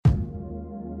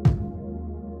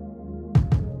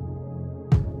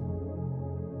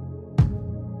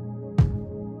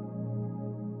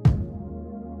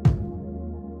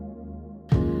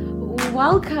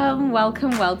Welcome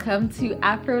to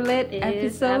Afrolit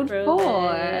episode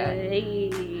 4.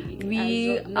 Hey.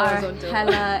 We are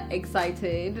hella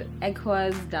excited.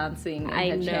 Ekwa's dancing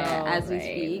in her chair as we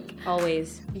speak.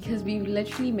 Always. Because we've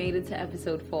literally made it to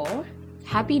episode 4.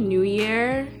 Happy New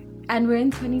Year. And we're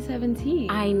in 2017.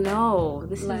 I know.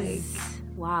 This is...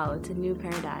 Wow, it's a new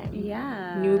paradigm.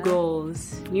 Yeah. New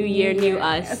goals. New year, new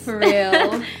us. For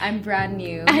real. I'm brand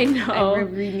new. I know. I'm a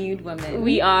renewed woman.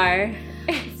 We are.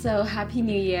 So, Happy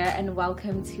New Year and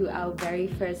welcome to our very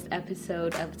first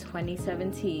episode of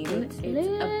 2017. It's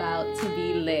about to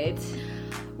be lit.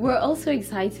 We're also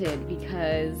excited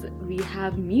because we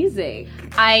have music.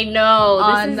 I know.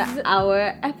 On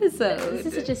our episode. This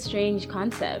is such a strange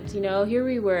concept. You know, here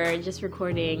we were just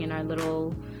recording in our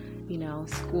little...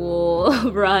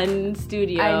 school-run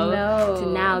studio. I know. To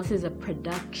now, this is a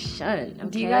production. Okay?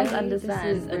 Do you guys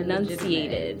understand? This is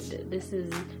enunciated. This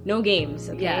is no games.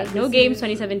 Okay? Yeah. No games.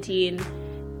 2017.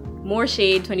 More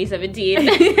shade. 2017.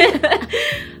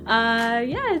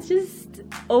 It's just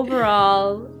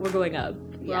overall we're going up.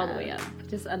 We're all the way up.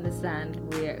 Just understand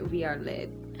we are lit.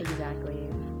 Exactly.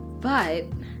 But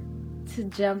to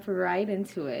jump right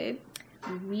into it,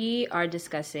 we are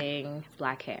discussing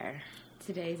black hair.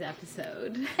 Today's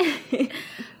episode.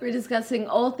 We're discussing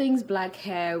all things black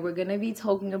hair. We're going to be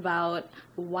talking about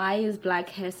why is black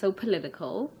hair so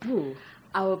political,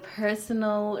 our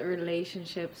personal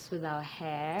relationships with our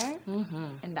hair,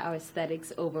 and our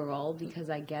aesthetics overall,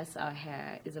 because I guess our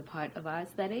hair is a part of our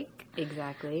aesthetic.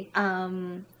 Exactly.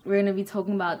 We're going to be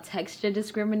talking about texture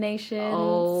discrimination.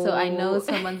 So I know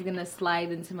someone's going to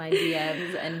slide into my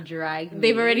DMs and drag me.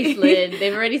 They've already slid. In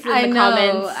the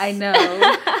comments. I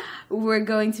know. We're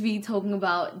going to be talking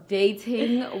about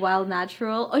dating while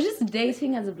natural, or just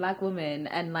dating as a black woman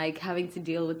and like having to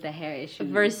deal with the hair issue.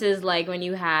 Versus like when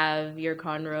you have your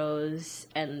cornrows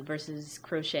and versus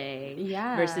crochet.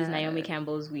 Yeah. Versus Naomi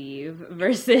Campbell's weave.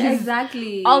 Versus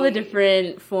exactly all the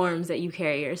different forms that you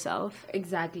carry yourself.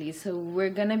 Exactly. So we're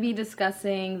going to be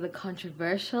discussing the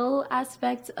controversial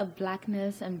aspects of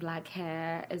blackness and black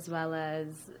hair, as well as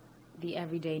the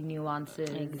everyday nuances,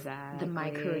 the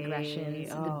microaggressions,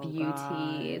 the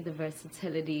beauty, the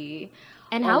versatility.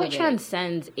 And how it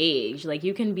transcends age. Like,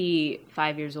 you can be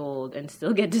 5 years old and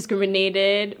still get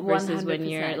discriminated versus 100%. When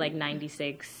you're, like,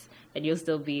 96 and you'll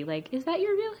still be like, is that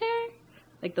your real hair?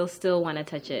 Like, they'll still want to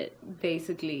touch it.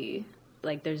 Basically.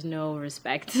 Like, there's no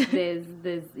respect. There's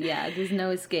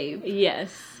no escape.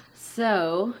 Yes.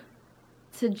 So...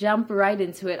 to jump right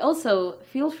into it. Also,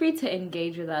 feel free to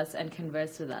engage with us and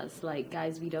converse with us. Like,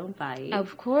 guys, we don't bite.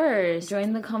 Of course.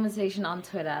 Join the conversation on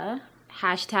Twitter.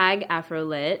 Hashtag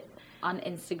Afrolit. On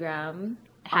Instagram.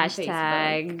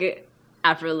 Hashtag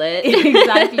Afrolit.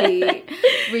 Exactly.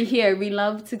 We're here. We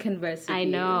love to converse with you. I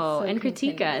know. So and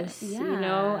critique us. Yeah. You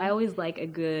know, I always like a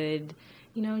good...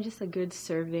 just a good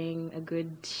serving, a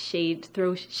good shade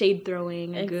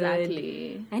throwing,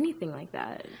 good anything like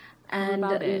that. And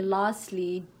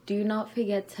lastly, do not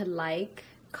forget to like,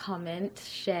 comment,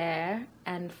 share,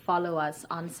 and follow us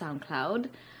on SoundCloud.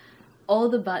 All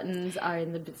the buttons are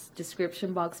in the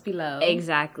description box below.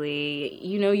 Exactly.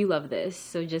 You know you love this,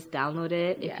 so just download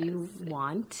it if you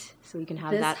want, so you can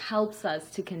have that. This helps us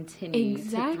to continue to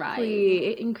thrive. Exactly.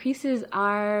 It increases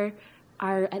our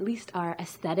at least our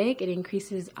aesthetic. It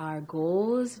increases our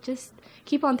goals. Just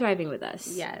keep on thriving with us.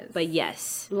 Yes. But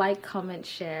yes. Like, comment,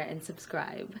 share, and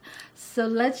subscribe. So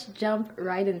let's jump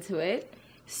right into it.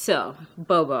 So,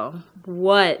 Bobo,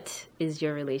 what is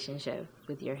your relationship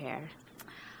with your hair?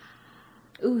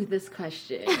 Ooh, this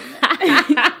question.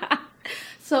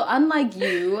 So unlike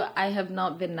you, I have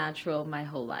not been natural my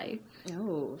whole life.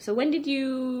 Oh. So when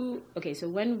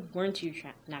weren't you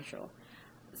natural?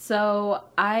 So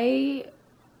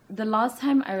the last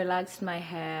time I relaxed my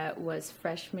hair was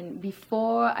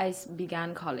before I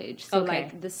began college. So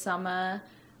like the summer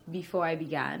before I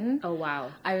began. Oh,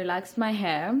 wow. I relaxed my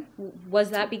hair.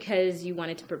 Was that because you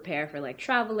wanted to prepare for like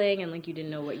traveling and like you didn't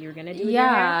know what you were going to do with your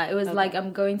hair? Yeah, it was like,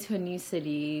 I'm going to a new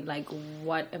city. Like,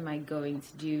 what am I going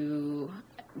to do?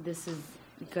 This is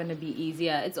going to be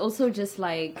easier. It's also just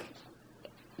like...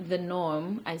 the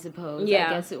norm, I suppose. Yeah. I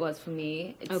guess it was for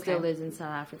me. It still is in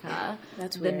South Africa.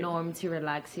 That's the weird. norm to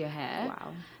relax your hair. Wow.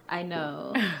 I know.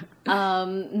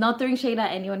 Not throwing shade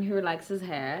at anyone who relaxes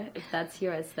hair. If that's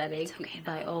your aesthetic,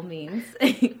 by all means.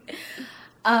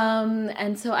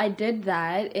 And so I did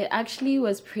that. It actually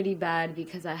was pretty bad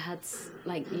because I had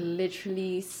like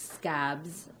literally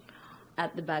scabs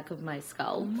at the back of my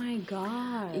scalp. Oh my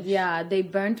gosh. Yeah, they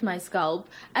burnt my scalp.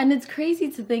 And it's crazy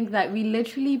to think that we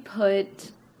literally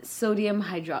put sodium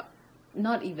hydro...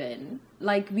 Not even.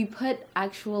 Like, we put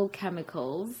actual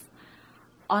chemicals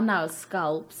on our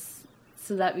scalps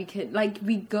so that we could, like,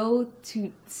 we go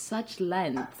to such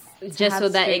lengths just so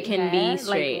that it can be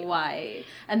straight. Like, why?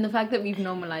 And the fact that we've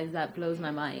normalized that blows my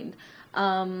mind.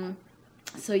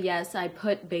 So yes, I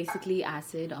put basically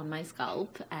acid on my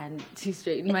scalp and to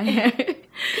straighten my hair.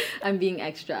 I'm being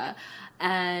extra.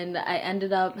 And I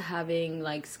ended up having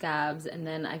like scabs, and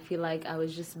then I feel like I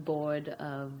was just bored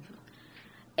of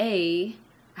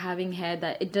having hair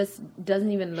that it just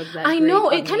doesn't even look that great. I know,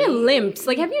 it kind of limps.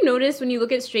 Like, have you noticed when you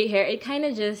look at straight hair, it kind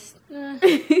of just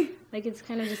like it's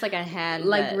kind of just like a hand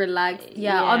like relaxed.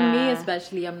 Yeah, on me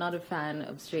especially, I'm not a fan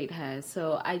of straight hair.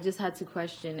 So I just had to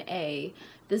question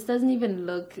this doesn't even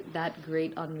look that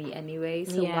great on me anyway.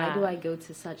 So why do I go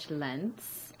to such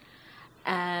lengths?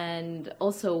 And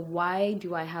also, why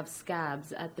do I have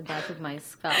scabs at the back of my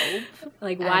scalp?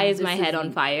 Like, why is my head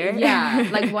on fire? Yeah,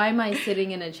 like, why am I sitting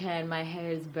in a chair and my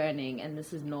hair is burning and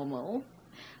this is normal?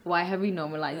 Why have we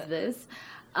normalized this?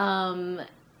 And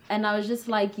I was just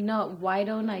like, why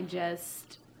don't I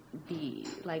just be,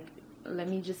 like, let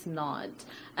me just not.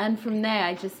 And from there,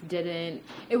 I just didn't.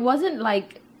 It wasn't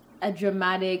like a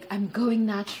dramatic, I'm going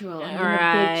natural, I'm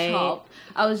gonna big chop.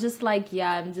 I was just like,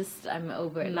 I'm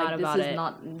over it. Not like, about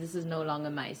it. This is no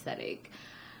longer my aesthetic.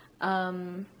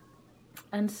 And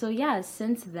so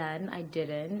since then I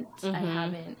didn't. I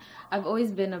haven't. I've always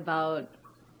been about,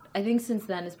 I think since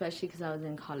then, especially because I was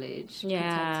in college,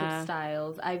 protective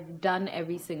styles. I've done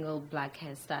every single black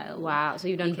hairstyle. Wow, so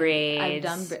you've done braids. I've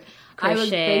done I was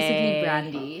basically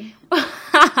Brandy.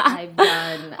 I've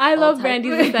done. I love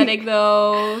Brandy's aesthetic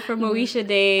though, from Moesha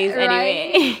days.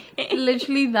 Anyway,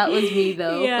 literally that was me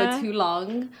though for too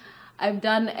long. I've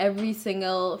done every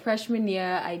single freshman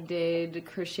year. I did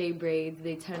crochet braids.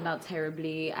 They turned out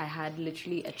terribly. I had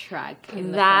literally a track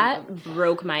in the front.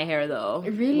 Broke my hair though.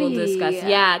 Really? We'll discuss.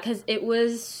 Yeah, because it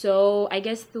was so. I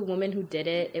guess the woman who did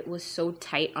it, it was so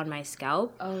tight on my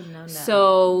scalp. Oh no.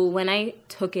 So when I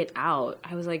took it out,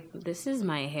 I was like, "This is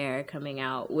my hair coming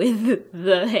out with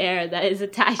the hair that is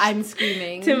attached." I'm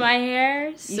screaming to my hair.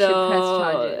 You should press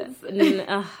charges.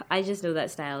 I just know that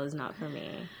style is not for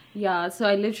me. Yeah, so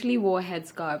I literally wore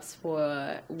headscarves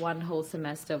for one whole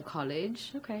semester of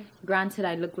college. Okay. Granted,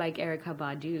 I look like Erykah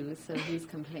Badu, so who's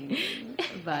complaining?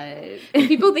 But did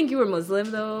people think you were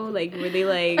Muslim though? Like, were they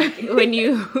like when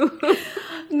you?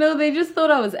 No, they just thought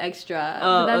I was extra.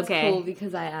 Oh, but that's cool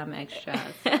because I am extra.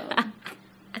 So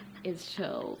it's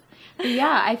chill. But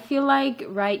yeah, I feel like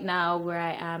right now where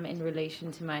I am in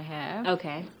relation to my hair.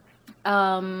 Okay.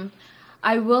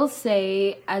 I will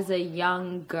say, as a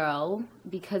young girl,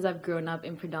 because I've grown up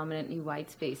in predominantly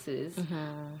white spaces,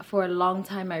 for a long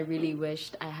time I really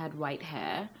wished I had white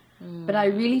hair. But I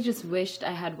really just wished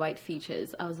I had white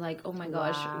features. I was like, oh my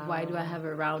gosh, why do I have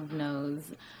a round nose?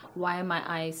 Why are my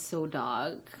eyes so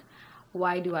dark?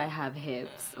 Why do I have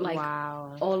hips? Like,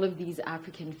 all of these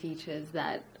African features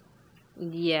that I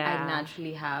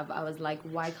naturally have. I was like,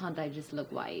 why can't I just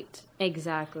look white?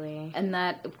 Exactly. And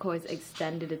that, of course,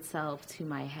 extended itself to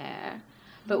my hair.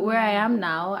 But where I am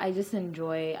now, I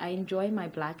enjoy my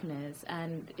blackness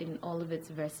and in all of its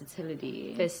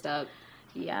versatility. Fist up.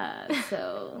 Yeah,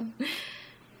 so...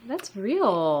 That's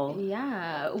real.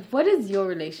 Yeah. What is your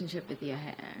relationship with your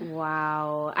hair?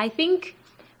 Wow. I think,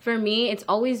 for me, it's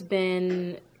always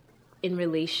been in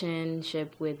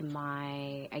relationship with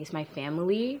my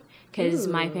family, because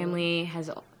my family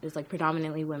is like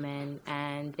predominantly women,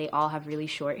 and they all have really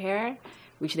short hair,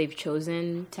 which they've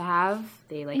chosen to have.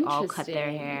 They like all cut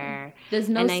their hair. There's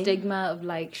no stigma of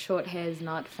like short hair is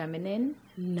not feminine.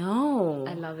 No.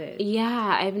 I love it.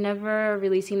 Yeah, I've never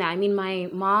really seen that. I mean, my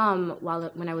mom,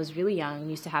 when I was really young,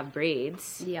 used to have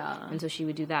braids. Yeah. And so she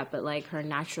would do that, but like her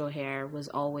natural hair was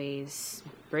always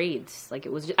braids. Like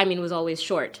it was always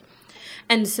short.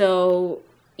 And so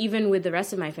even with the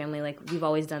rest of my family, like we've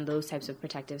always done those types of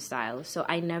protective styles. So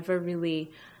I never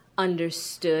really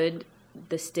understood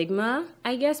the stigma,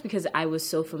 I guess, because I was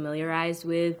so familiarized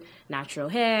with natural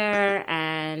hair,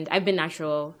 and I've been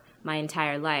natural my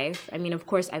entire life. I mean, of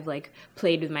course, I've like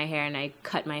played with my hair and I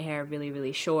cut my hair really,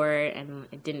 really short, and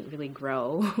it didn't really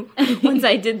grow once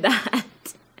I did that.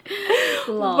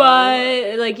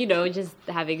 But like, just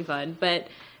having fun. But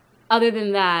other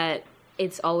than that,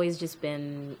 it's always just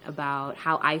been about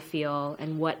how I feel,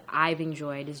 and what I've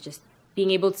enjoyed is just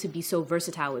being able to be so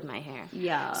versatile with my hair.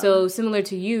 Yeah. So similar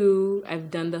to you,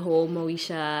 I've done the whole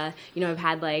Moesha, I've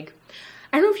had like,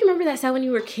 I don't know if you remember that style when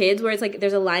you were kids, where it's like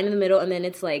there's a line in the middle and then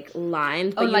it's like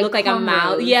lined, but you look like a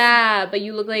mouse. Yeah, but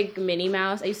you look like Minnie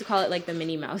Mouse. I used to call it like the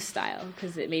Minnie Mouse style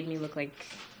because it made me look like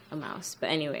a mouse. But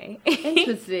anyway.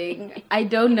 Interesting. I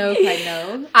don't know if I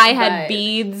know. I had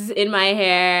beads in my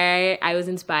hair. I was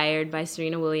inspired by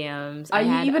Serena Williams. Are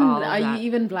you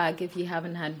even black if you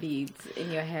haven't had beads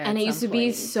in your hair? And it used to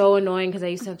be so annoying because I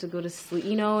used to have to go to sleep.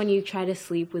 You know, when you try to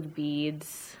sleep with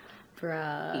beads.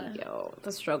 Bruh. Yo,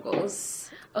 the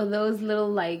struggles. Oh, those little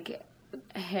like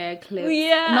hair clips.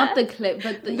 Yeah. Not the clip,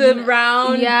 but the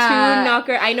round tune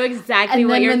knocker. I know exactly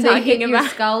what you're talking about. And then when they hit your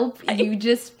scalp, you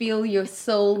just feel your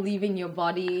soul leaving your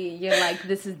body. You're like,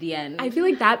 this is the end. I feel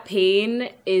like that pain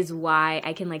is why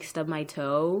I can like stub my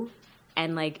toe.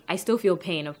 And, like, I still feel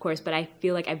pain, of course, but I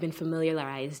feel like I've been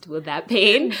familiarized with that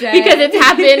pain because it's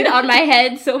happened on my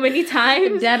head so many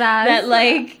times. Deadass. That,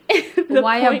 like,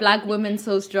 why are black women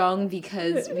so strong?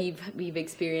 Because we've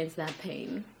experienced that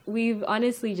pain. We've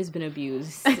honestly just been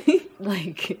abused,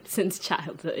 like, since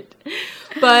childhood.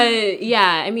 But,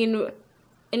 yeah, I mean,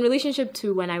 in relationship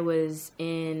to when I was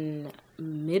in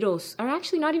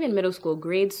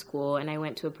grade school, and I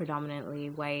went to a predominantly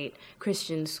white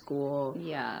Christian school.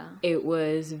 Yeah. It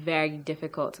was very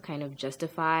difficult to kind of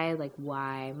justify, like,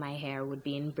 why my hair would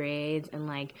be in braids and,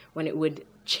 like, when it would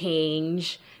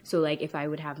change. So, like, if I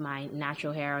would have my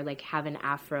natural hair or, like, have an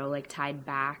afro, like, tied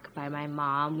back by my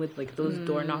mom with, like, those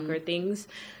door knocker things,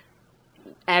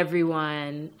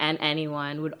 everyone and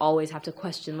anyone would always have to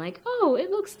question, like, oh, it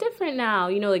looks different now.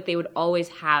 You know, like, they would always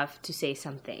have to say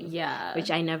something. Yeah. Which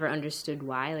I never understood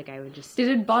why. Like, I would just... Did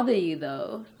it bother you,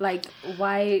 though? Like,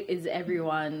 why is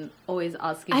everyone always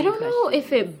asking I don't know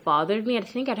if it bothered me. I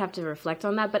think I'd have to reflect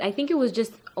on that. But I think it was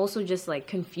just also just, like,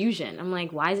 confusion. I'm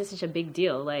like, why is it such a big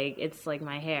deal? Like, it's, like,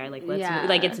 my hair. Like,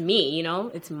 like, it's me, you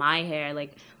know? It's my hair.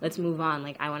 Like, let's move on.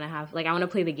 Like, I want to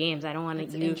play the games. I don't want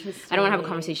to have a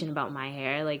conversation about my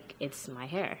hair. Like, it's my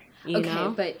hair, you know?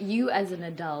 Okay, but you as an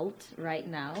adult right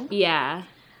now... Yeah.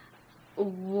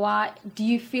 What do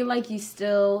you feel like you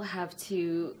still have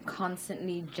to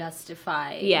constantly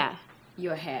justify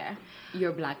your hair,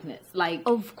 your blackness? Like,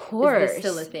 of course, is this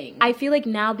still a thing? I feel like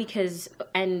now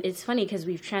and it's funny because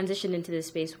we've transitioned into this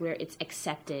space where it's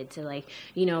accepted to, like,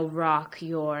 you know, rock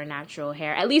your natural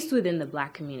hair, at least within the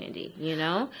black community, you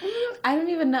know? I don't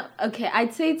even know. Okay,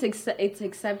 I'd say it's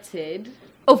accepted.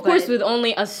 Of course, with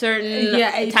only a certain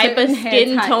type of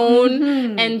skin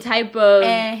tone and type of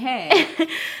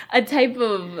a type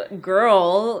of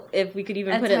girl, if we could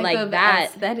even put it like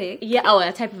that. Aesthetic. Yeah,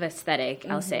 a type of aesthetic,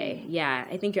 I'll say. Yeah,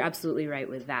 I think you're absolutely right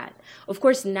with that. Of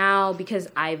course, now, because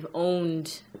I've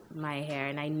owned my hair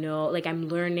and I know, like, I'm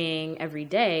learning every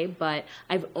day, but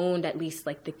I've owned at least,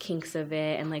 like, the kinks of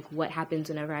it and, like, what happens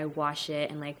whenever I wash it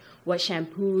and, like, what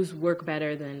shampoos work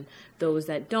better than those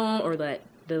that don't, or the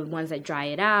ones that dry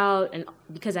it out. And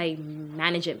because I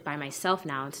manage it by myself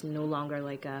now, it's no longer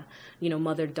like a, you know,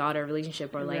 mother-daughter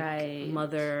relationship or like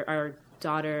mother or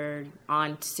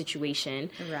daughter-aunt situation.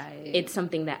 Right. It's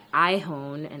something that I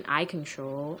hone and I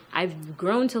control. I've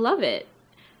grown to love it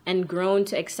and grown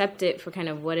to accept it for kind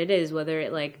of what it is, whether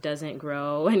it, like, doesn't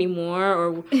grow anymore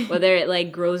or whether it, like,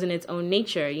 grows in its own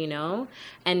nature, you know?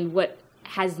 And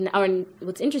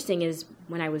what's interesting is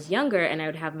when I was younger and I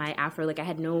would have my afro, like, I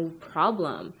had no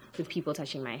problem with people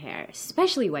touching my hair,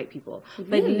 especially white people. Really?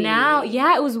 But now,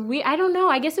 it was weird. I don't know.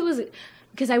 I guess it was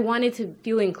because I wanted to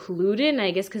feel included, and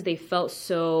I guess because they felt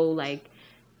so, like,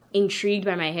 intrigued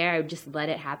by my hair, I would just let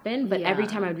it happen. But every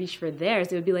time I would reach for theirs,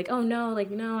 they would be like, oh, no, like,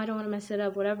 no, I don't want to mess it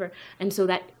up, whatever. And so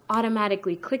that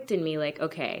automatically clicked in me, like,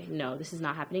 okay, no, this is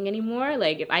not happening anymore.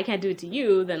 Like, if I can't do it to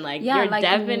you, then, like, you're like,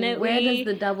 definitely... Where does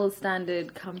the double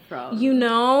standard come from? You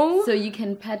know? So you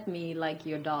can pet me like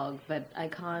your dog, but I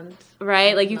can't...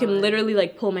 Right? Like, you can literally,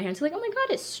 like, pull my hair and say, like, oh, my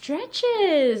God, it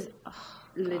stretches. Oh,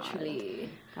 literally.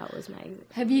 That was my...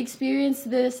 Have you experienced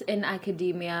this in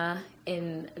academia,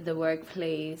 in the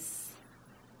workplace?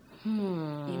 You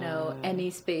know,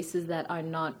 any spaces that are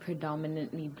not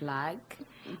predominantly black?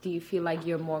 Do you feel like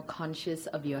you're more conscious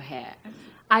of your hair?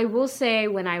 I will say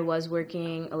when I was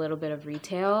working a little bit of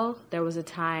retail, there was a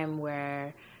time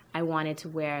where I wanted to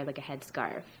wear, like, a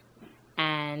headscarf.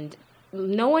 And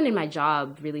no one in my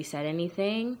job really said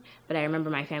anything, but I remember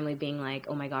my family being like,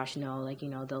 oh my gosh, no, like, you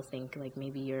know, they'll think, like,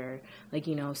 maybe you're, like,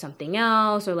 you know, something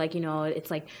else, or, like, you know,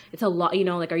 it's like, it's a lot, you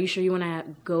know, like, are you sure you want to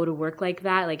go to work like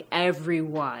that? Like,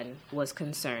 everyone was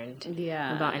concerned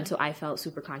about, and so I felt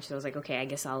super conscious. I was like, okay, I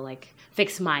guess I'll, like,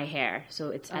 fix my hair, so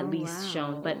it's at least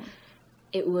shown. But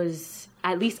it was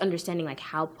at least understanding, like,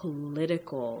 how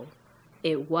political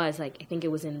it was. Like, I think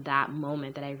it was in that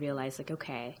moment that I realized, like,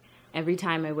 okay, every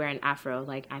time I wear an afro,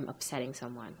 like, I'm upsetting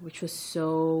someone, which was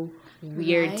so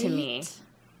weird to me.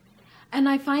 And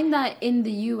I find that in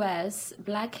the U.S.,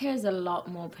 black hair is a lot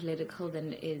more political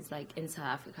than it is, like, in South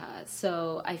Africa.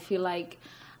 So I feel like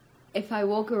if I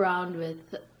walk around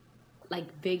with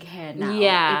like big hair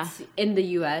now, it's in the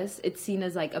US, it's seen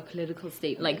as like a political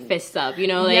statement, like fists up, you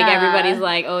know, like everybody's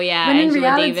like, oh yeah, when Angela in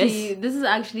reality, Davis. This is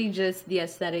actually just the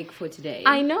aesthetic for today.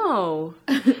 I know.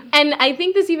 And I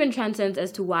think this even transcends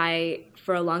as to why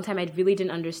for a long time I really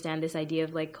didn't understand this idea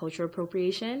of like cultural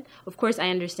appropriation. Of course I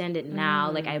understand it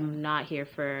now. Like I'm not here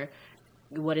for,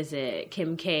 what is it,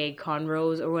 Kim K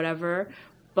cornrows or whatever,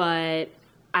 but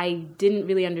I didn't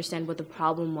really understand what the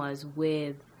problem was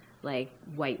with like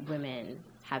white women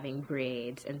having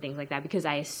braids and things like that, because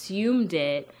I assumed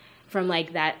it from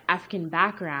like that African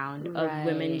background of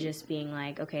women just being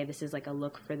like, okay, this is like a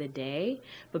look for the day.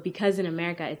 But because in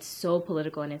America it's so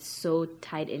political and it's so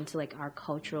tied into like our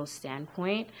cultural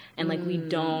standpoint, and like we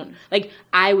don't, like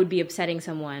I would be upsetting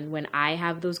someone when I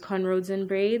have those cornrows and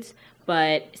braids,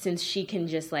 but since she can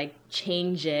just like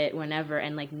change it whenever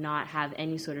and like not have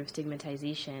any sort of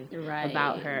stigmatization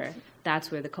about her,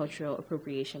 that's where the cultural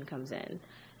appropriation comes in.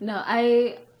 No,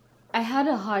 I had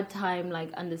a hard time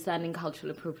like understanding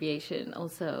cultural appropriation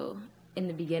also in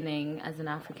the beginning as an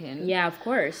African. Yeah, of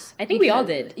course. I think we all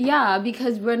did. Yeah,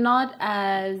 because we're not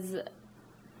as,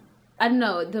 I don't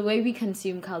know, the way we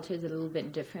consume culture is a little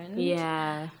bit different.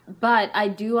 Yeah. But I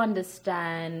do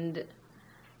understand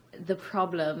the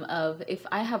problem of if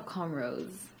I have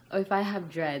cornrows or if I have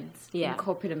dreads in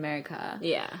corporate America.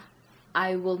 Yeah.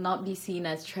 I will not be seen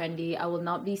as trendy. I will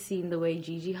not be seen the way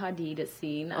Gigi Hadid is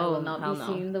seen. I will not be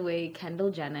seen the way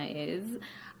Kendall Jenner is.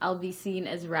 I'll be seen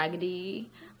as raggedy,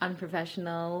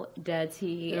 unprofessional,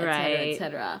 dirty, etc.,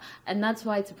 etc. And that's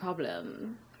why it's a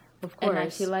problem. Of course. And I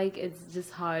feel like it's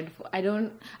just hard for... I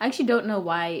actually don't know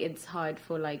why it's hard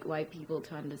for, like, white people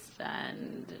to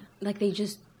understand. Like, they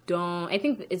just don't... I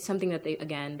think it's something that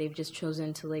they've just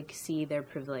chosen to, like, see their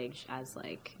privilege as,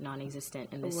 like, non-existent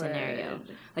in this scenario.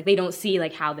 Like, they don't see,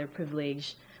 like, how their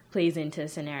privilege plays into a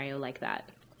scenario like that.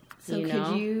 So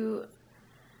could you...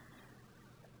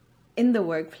 In the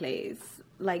workplace,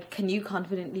 like, can you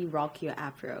confidently rock your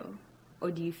afro?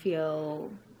 Or do you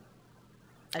feel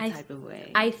a type of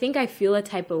way? I think I feel a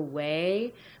type of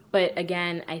way, but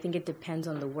again, I think it depends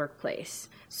on the workplace.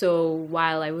 So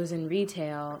while I was in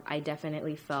retail, I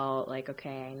definitely felt like,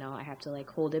 okay, I know I have to like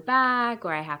hold it back,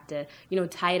 or I have to,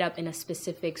 tie it up in a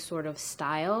specific sort of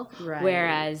style. Right.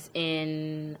 Whereas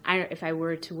if I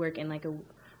were to work in like a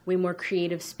way more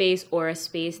creative space, or a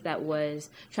space that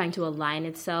was trying to align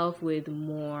itself with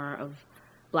more of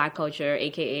Black culture,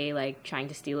 aka like trying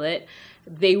to steal it,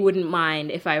 they wouldn't mind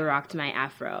if I rocked my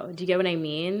afro. Do you get what I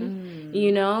mean?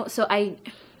 So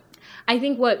I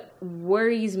think what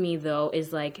worries me though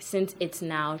is like, since it's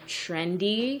now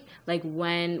trendy, like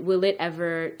when will it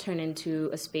ever turn into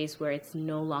a space where it's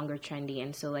no longer trendy?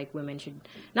 And so like women should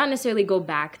not necessarily go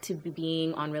back to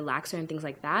being on relaxer and things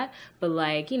like that, but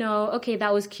like, okay,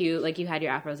 that was cute, like you had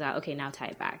your afros out, okay, now tie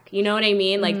it back. You know what I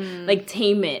mean? Like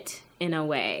tame it in a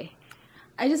way.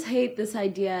 I just hate this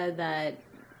idea that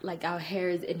like our hair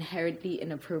is inherently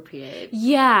inappropriate.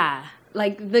 Yeah.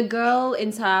 Like the girl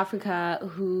in South Africa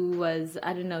who was,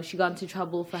 I don't know, she got into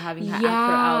trouble for having her afro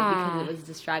out because it was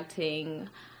distracting.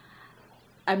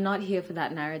 I'm not here for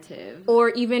that narrative. Or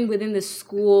even within the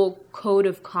school code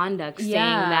of conduct saying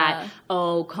that,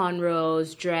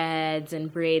 cornrows, dreads,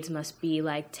 and braids must be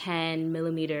like 10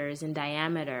 millimeters in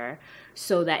diameter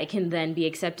so that it can then be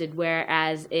accepted.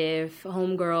 Whereas if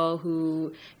homegirl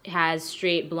who has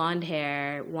straight blonde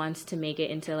hair wants to make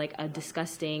it into like a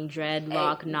disgusting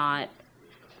dreadlock knot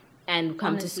and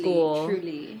come to school,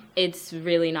 truly, it's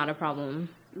really not a problem.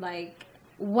 Like,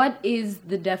 what is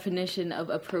the definition of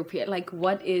appropriate? Like,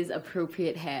 what is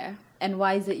appropriate hair? And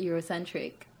why is it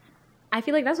Eurocentric? I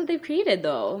feel like that's what they've created,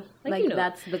 though. Like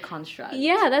that's the construct.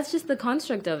 Yeah, that's just the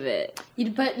construct of it.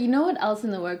 But you know what else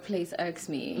in the workplace irks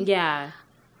me? Yeah.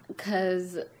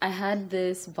 Because I had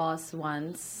this boss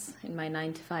once in my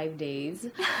 9-to-5 days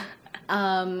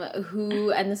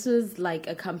who, and this was like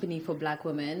a company for Black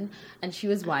women, and she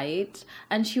was white,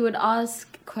 and she would ask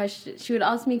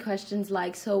me questions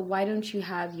like, so why don't you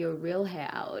have your real hair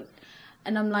out?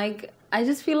 And I'm like, I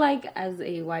just feel like as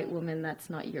a white woman, that's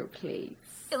not your place.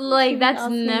 Like,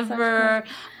 that's never...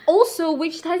 Also,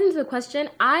 which ties into the question,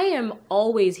 I am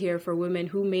always here for women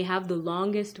who may have the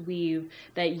longest weave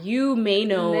that you may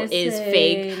know is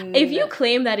fake. If you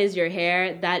claim that is your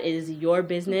hair, that is your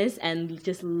business, and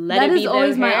just let it be their hair. That is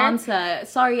always my answer.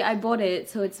 Sorry, I bought it,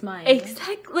 so it's mine.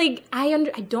 Exactly. I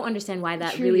don't understand why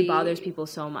that really bothers people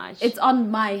so much. It's on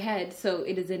my head, so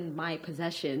it is in my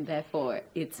possession, therefore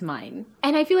it's mine.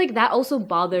 And I feel like that also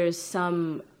bothers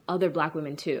some other Black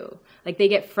women too. Like, they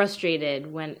get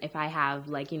frustrated if I have,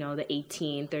 like, you know, the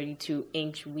 18, 32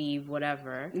 inch weave,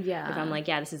 whatever. Yeah. If I'm like,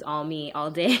 yeah, this is all me all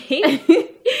day.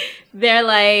 They're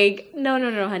like, no,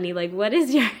 honey. Like, what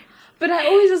is your... But I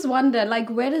always just wonder, like,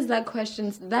 where does that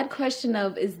question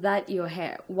of, is that your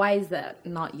hair? Why is that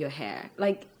not your hair?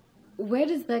 Like, where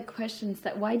does that question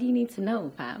start? Why do you need to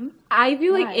know, fam? I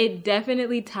feel like it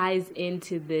definitely ties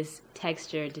into this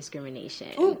texture discrimination.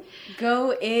 Ooh,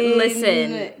 go in.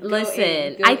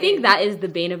 Listen. I think that is the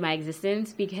bane of my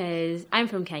existence because I'm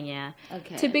from Kenya.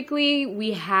 Okay. Typically,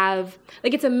 we have,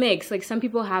 like, it's a mix. Like, some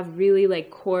people have really,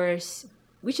 like, coarse,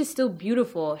 which is still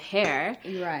beautiful hair.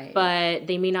 Right. But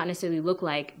they may not necessarily look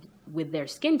like, with their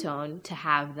skin tone, to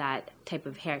have that type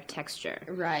of hair texture.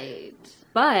 Right.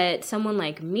 But someone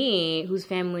like me, whose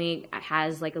family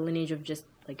has, like, a lineage of just,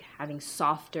 like, having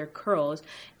softer curls,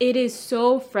 it is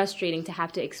so frustrating to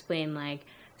have to explain, like,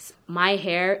 my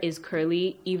hair is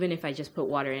curly even if I just put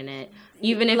water in it.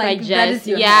 Even if like, I just,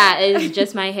 hair. It's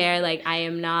just my hair. Like, I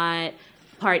am not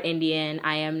part Indian.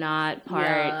 I am not part,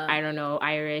 I don't know,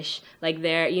 Irish. Like,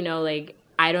 there, you know, like,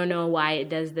 I don't know why it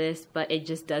does this, but it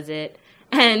just does it.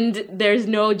 And there's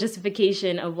no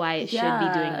justification of why it should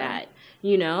be doing that,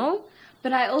 you know?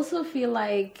 But I also feel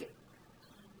like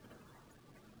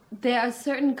there are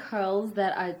certain curls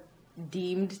that are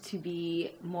deemed to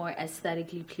be more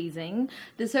aesthetically pleasing.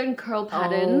 There's certain curl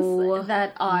patterns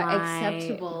that are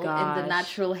acceptable in the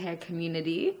natural hair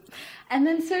community. And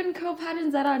then certain curl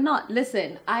patterns that are not.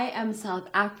 Listen, I am South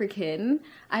African.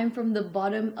 I'm from the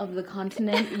bottom of the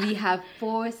continent. We have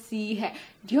 4C hair.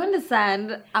 Do you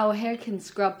understand? Our hair can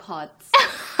scrub pots.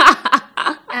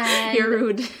 And you're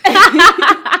rude.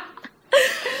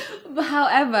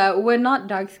 However, we're not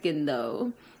dark-skinned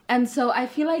though. And so I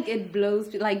feel like it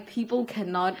blows, like, people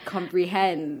cannot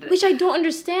comprehend. Which I don't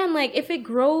understand. Like, if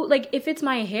it's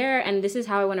my hair and this is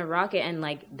how I want to rock it and,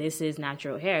 like, this is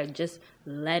natural hair, just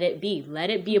let it be. Let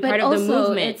it be a part of the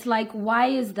movement. It's like, why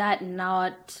is that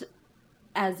not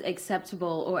as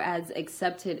acceptable or as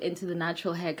accepted into the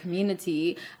natural hair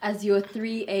community as your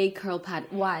 3A curl pad?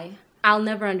 Why? I'll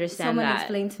never understand that. Someone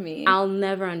explain to me. I'll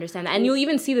never understand that. And you'll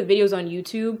even see the videos on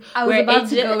YouTube. I was about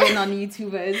to go in on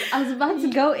YouTubers. I was about to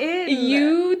go in.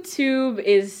 YouTube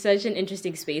is such an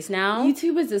interesting space now.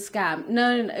 YouTube is a scam.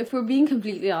 No. If we're being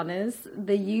completely honest,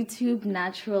 the YouTube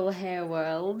natural hair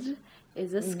world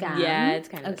is a scam. Yeah, it's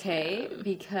kind of okay,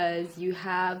 because you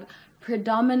have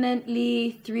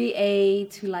predominantly 3A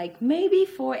to, like, maybe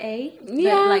 4A.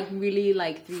 Yeah. But, like, really,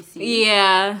 like, 3C.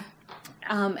 Yeah.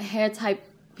 Hair type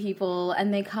people,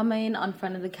 and they come in on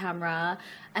front of the camera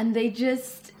and they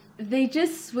just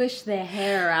swish their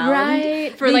hair around,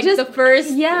 right, for the first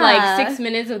like 6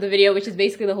 minutes of the video, which is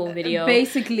basically the whole video,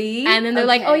 basically. And then they're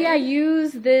like, oh yeah,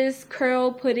 use this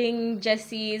curl pudding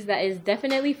Jessie's that is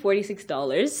definitely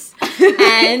 $46.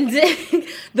 And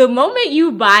the moment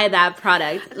you buy that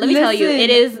product, let me tell you, it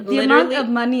is the amount of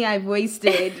money I've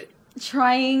wasted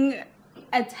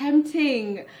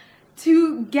attempting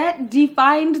to get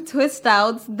defined twist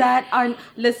outs that are...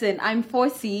 Listen, I'm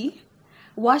 4C.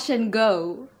 Wash and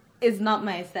go is not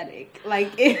my aesthetic.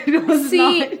 Like, it was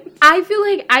not... I feel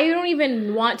like I don't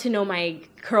even want to know my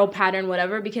curl pattern,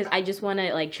 whatever, because I just want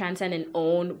to, like, transcend and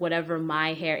own whatever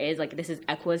my hair is. Like, this is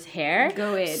Equa's hair.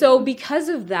 Go in. So because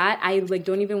of that, I, like,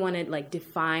 don't even want to, like,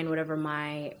 define whatever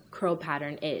my curl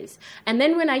pattern is. And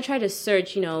then when I try to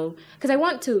search, you know, because I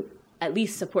want to at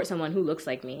least support someone who looks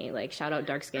like me, like, shout out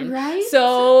dark skin. Right.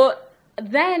 So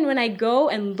then when I go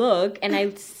and look and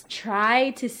I try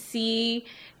to see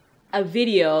a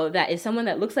video that is someone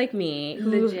that looks like me,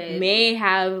 who may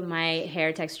have my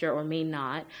hair texture or may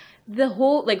not, the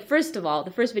whole, like, first of all,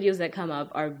 the first videos that come up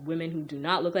are women who do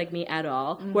not look like me at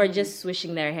all, who are just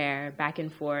swishing their hair back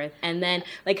and forth, and then,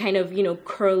 like, kind of, you know,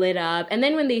 curl it up. And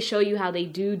then when they show you how they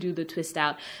do the twist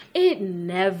out, it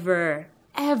never,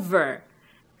 ever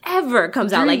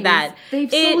comes out like that.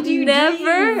 They've sold you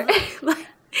never like,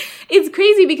 it's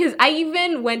crazy because I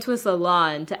even went to a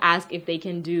salon to ask if they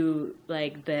can do,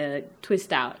 like, the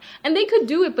twist out, and they could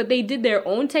do it, but they did their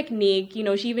own technique. You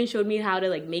know, she even showed me how to,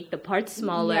 like, make the parts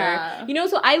smaller. You know,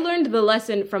 so I learned the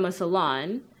lesson from a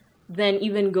salon than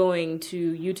even going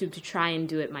to YouTube to try and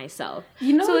do it myself.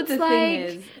 You know, so what the thing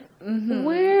is,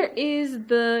 where is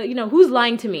the, you know, who's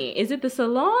lying to me? Is it the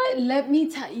salon? Let me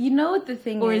tell you, know what the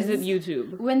thing is? Or is it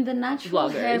YouTube? When the natural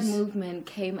hair movement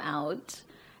came out,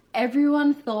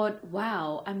 everyone thought,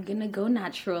 wow, I'm going to go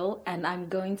natural and I'm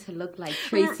going to look like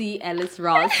Tracee Ellis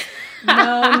Ross.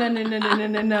 No.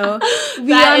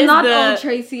 We are not all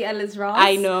Tracee Ellis Ross.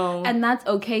 I know. And that's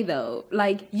okay, though.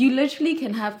 Like, you literally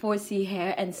can have 4C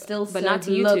hair and still serve not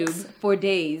to looks YouTube for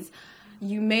days.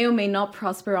 You may or may not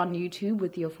prosper on YouTube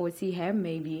with your 4C hair,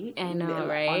 maybe. I know,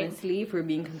 right? Honestly, if we're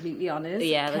being completely honest.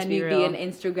 Yeah, let's be real. Can you be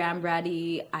an Instagram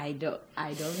baddie? I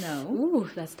don't know. Ooh,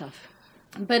 that's tough.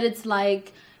 But it's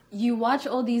like, you watch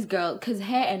all these girls, because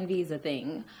hair envy is a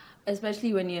thing,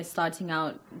 especially when you're starting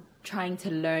out trying to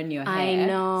learn your hair. I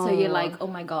know. So you're like, oh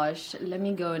my gosh, let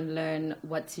me go and learn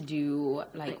what to do.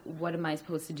 Like, what am I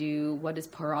supposed to do? What is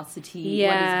porosity? Yeah.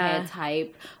 What is hair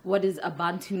type? What is a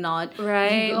bantu knot?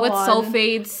 Right. What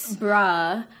sulfates?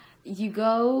 Bruh.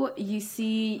 You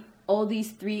see all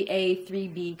these 3A,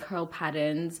 3B curl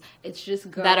patterns. It's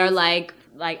just girls that are like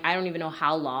I don't even know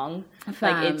how long.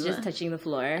 Like, it's just touching the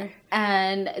floor.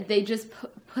 And they just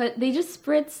they just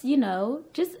spritz,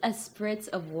 just a spritz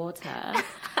of water.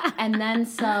 And then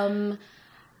some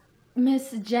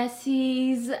Miss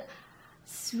Jessie's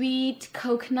sweet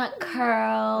coconut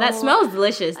curl. That smells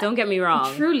delicious, don't get me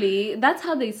wrong. Truly, that's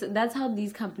how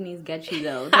these companies get you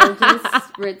though. They'll just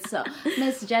spritz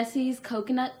Miss Jessie's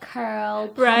coconut curl,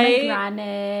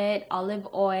 pomegranate, olive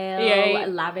oil,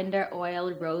 lavender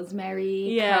oil,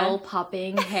 rosemary, curl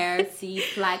popping hair seed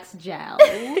flax gel.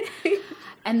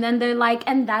 And then they're like,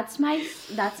 and that's my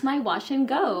wash and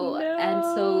go. No. And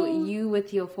so you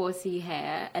with your 4C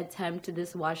hair attempt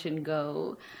this wash and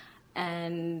go,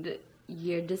 and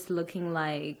you're just looking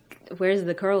like, where's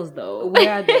the curls though?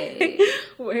 Where are they?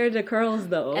 Where are the curls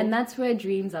though? And that's where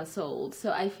dreams are sold.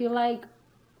 So I feel like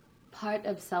part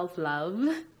of self-love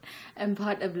and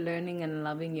part of learning and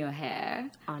loving your hair,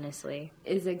 honestly,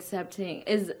 is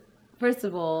first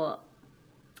of all,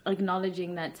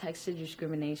 acknowledging that texture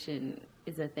discrimination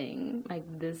is a thing. Like,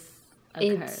 this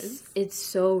occurs. It's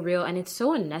so real and it's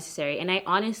so unnecessary. And I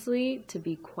honestly, to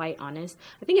be quite honest,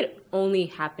 I think it only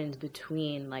happens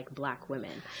between like black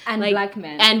women and like, black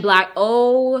men and black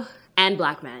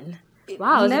men.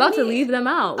 Wow, I was about to leave them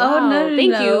out. Wow. Oh, no,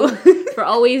 thank you for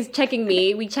always checking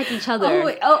me. We check each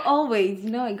other. Always.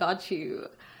 I got you.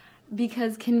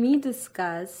 Because can we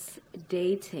discuss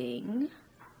dating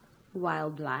while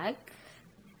black,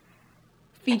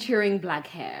 featuring black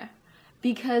hair?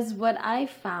 Because what I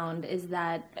found is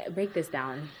that... Break this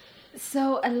down.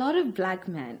 So a lot of black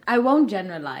men, I won't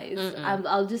generalize.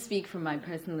 I'll just speak from my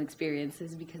personal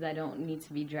experiences because I don't need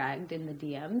to be dragged in the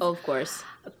DMs. Oh, of course.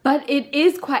 But it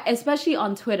is quite, especially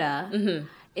on Twitter,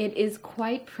 it is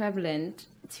quite prevalent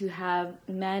to have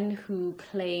men who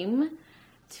claim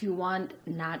to want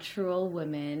natural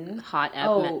women. Hot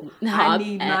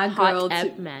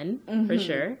men, for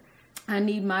sure. I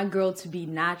need my girl to be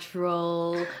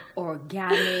natural,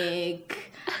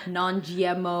 organic,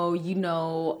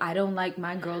 non-GMO. I don't like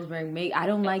my girls wearing makeup. I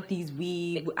don't like these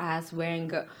weave-ass wearing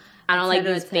girls. I don't like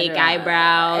these fake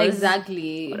eyebrows.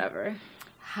 Exactly. Whatever.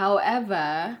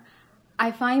 However,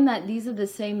 I find that these are the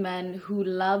same men who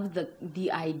love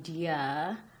the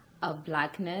idea of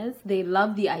blackness. They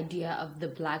love the idea of the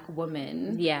black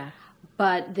woman. Yeah.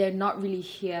 But they're not really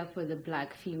here for the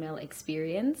black female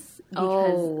experience.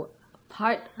 Because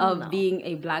part of being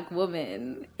a black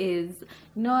woman is,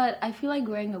 I feel like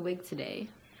wearing a wig today.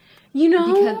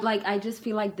 Because, I just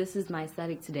feel like this is my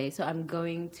aesthetic today, so I'm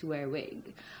going to wear a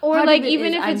wig. Or, part like,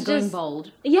 even if I'm it's going just...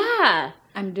 bold. Yeah.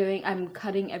 I'm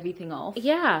cutting everything off.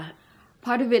 Yeah.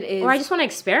 Part of it is... Or I just want to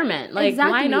experiment. Like,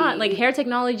 why not? Like, hair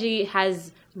technology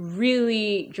has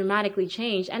really dramatically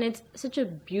changed, and it's such a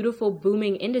beautiful,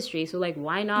 booming industry. So, like,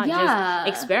 why not just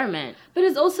experiment? But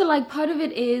it's also, like, part of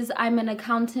it is I'm an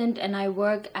accountant, and I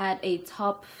work at a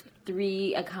top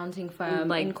 3 accounting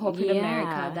firm in corporate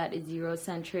America that is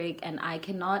Eurocentric, and I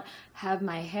cannot have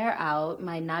my hair out,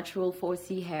 my natural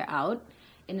 4C hair out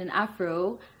in an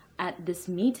afro at this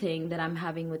meeting that I'm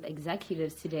having with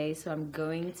executives today. So I'm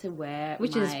going to wear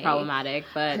Which is problematic,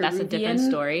 but that's a different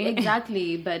story.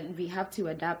 Exactly, but we have to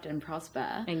adapt and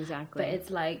prosper. Exactly. But it's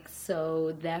like,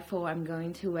 so therefore I'm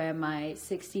going to wear my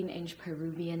 16-inch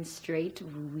Peruvian straight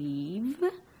weave,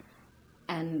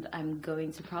 and I'm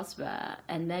going to prosper.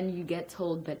 And then you get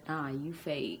told, but nah, you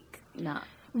fake. Nah.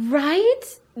 Right?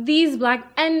 These black...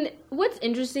 And what's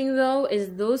interesting, though,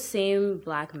 is those same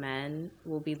black men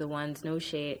will be the ones, no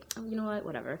shade, you know what,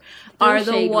 whatever, are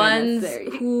the ones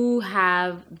who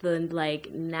have the,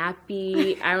 like,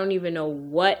 nappy, I don't even know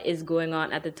what is going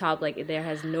on at the top. Like, there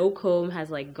has no comb, has,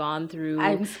 like, gone through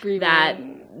I'm screaming. That,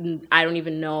 I don't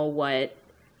even know what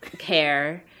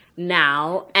hair...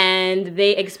 now, and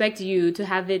they expect you to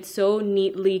have it so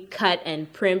neatly cut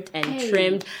and primed and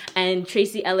trimmed, and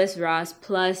Tracy Ellis Ross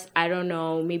plus, I don't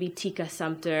know, maybe Tika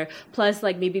Sumpter plus,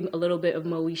 like, maybe a little bit of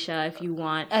Moesha if you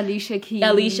want, Alicia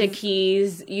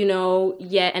Keys,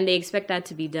 and they expect that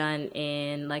to be done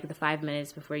in, like, the 5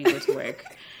 minutes before you go to work.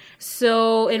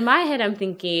 So in my head, I'm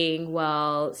thinking,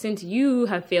 well, since you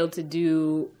have failed to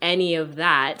do any of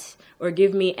that or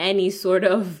give me any sort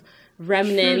of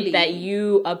remnant Truly. that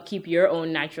you upkeep your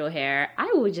own natural hair,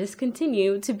 I will just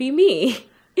continue to be me.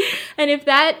 And if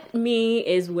that me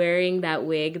is wearing that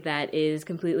wig that is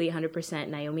completely 100%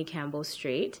 Naomi Campbell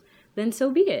straight, then so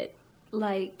be it.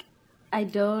 Like,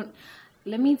 let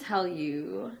me tell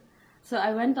you. So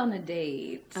I went on a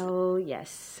date. Oh,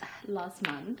 yes. Last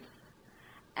month.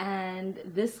 And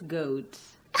this goat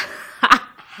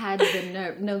had the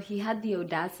nerve. No, he had the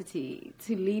audacity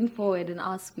to lean forward and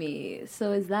ask me,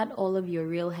 so is that all of your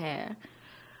real hair?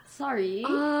 Sorry.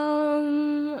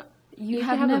 You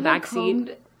have never a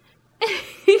combed.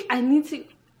 I need to.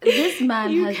 This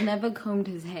man has never combed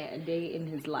his hair a day in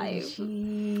his life.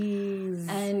 Jeez.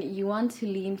 And you want to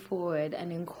lean forward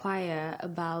and inquire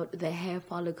about the hair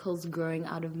follicles growing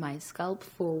out of my scalp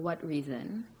for what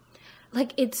reason?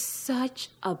 Like, it's such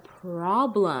a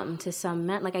problem to some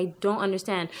men. Like, I don't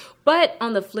understand. But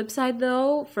on the flip side,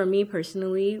 though, for me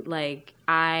personally, like,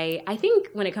 I think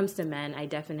when it comes to men, I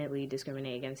definitely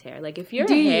discriminate against hair. Like, if your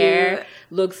hair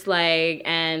looks like,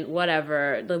 and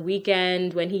whatever, the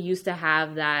weekend when he used to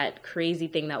have that crazy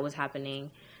thing that was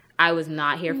happening, I was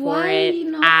not here for it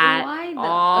at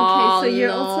all. Okay, so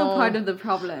you're also part of the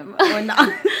problem, or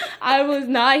not? I was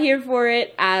not here for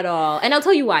it at all. And I'll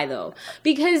tell you why, though.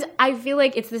 Because I feel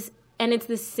like it's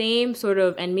the same sort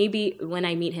of, and maybe when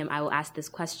I meet him, I will ask this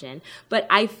question, but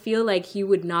I feel like he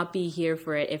would not be here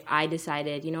for it if I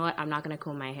decided, you know what, I'm not going to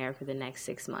comb my hair for the next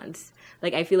 6 months.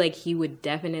 Like, I feel like he would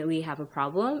definitely have a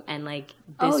problem, and like,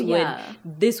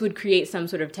 this would create some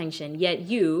sort of tension. Yet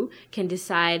you can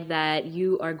decide that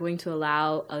you are going to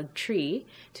allow a tree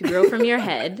to grow from your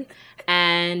head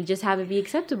and just have it be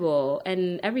acceptable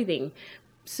and everything.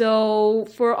 So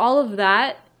for all of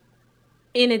that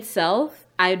in itself,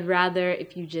 I'd rather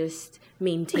if you just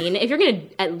maintain it. If you're going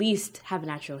to at least have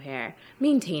natural hair,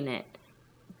 maintain it.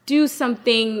 Do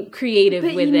something creative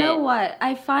with it. But you know what?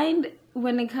 I find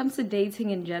when it comes to dating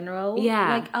in general,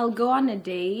 like, I'll go on a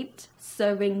date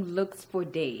serving looks for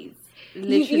days.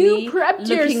 Literally, you prepped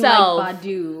yourself. Like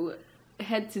Badu,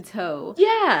 head to toe.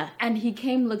 Yeah. And he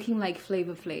came looking like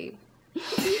Flavor Flav.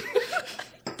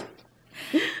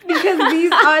 Because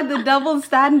these are the double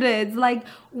standards. Like,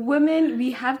 women,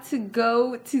 we have to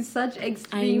go to such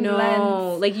extreme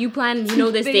lengths. Like, you plan,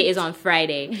 this date is on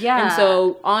Friday. Yeah. And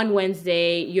so on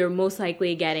Wednesday, you're most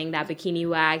likely getting that bikini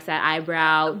wax, that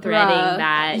eyebrow threading,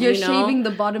 that, You're shaving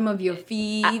the bottom of your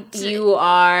feet. You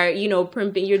are,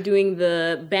 primping. You're doing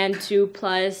the Bantu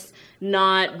plus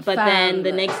knot, but then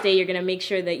the next day you're going to make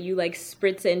sure that you, like,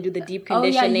 spritz it and do the deep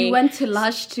conditioning. Oh, yeah, you went to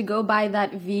Lush to go buy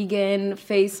that vegan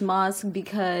face mask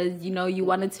because, you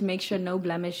wanted to make sure no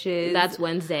blemishes. That's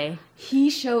Wednesday.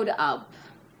 He showed up.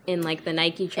 In, like, the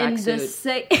Nike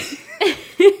tracksuit.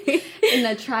 In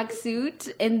a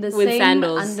tracksuit, in the with same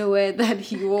sandals. Underwear that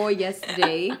he wore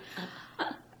yesterday,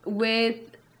 with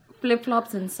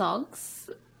flip-flops and socks.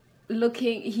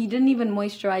 He didn't even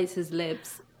moisturize his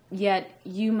lips. Yet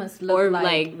you must look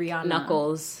like Rihanna.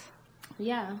 Knuckles.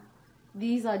 Yeah.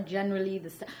 These are generally the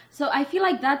same. So I feel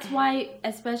like that's why,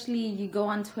 especially you go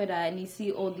on Twitter and you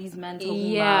see all these men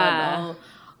talking about,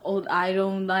 I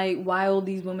don't like why all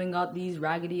these women got these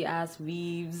raggedy ass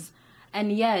weaves.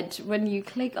 And yet, when you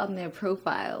click on their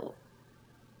profile,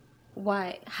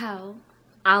 why? How?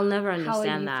 I'll never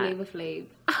understand that. How are you Flavor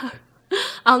Flav?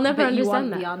 I'll never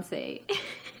understand that. You want Beyonce.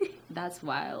 That's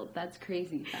wild. That's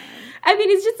crazy, fam. I mean,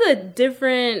 it's just a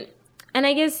different... And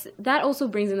I guess that also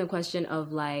brings in the question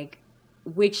of, like,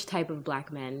 which type of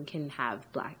black men can have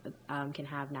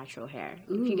natural hair.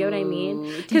 If you get what I mean?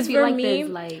 Because for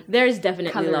me, there's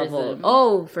definitely level.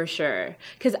 Oh, for sure.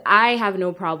 Because I have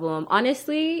no problem.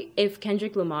 Honestly, if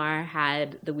Kendrick Lamar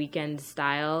had the Weeknd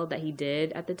style that he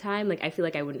did at the time, like, I feel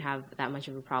like I wouldn't have that much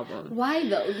of a problem. Why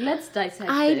though? Let's dissect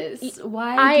this.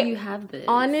 Why do you have this?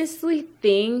 Honestly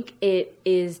think it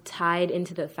is tied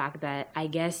into the fact that I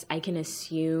guess I can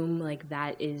assume, like,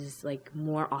 that is, like,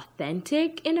 more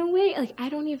authentic in a way. Like, I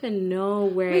don't even know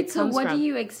where it comes from. So what do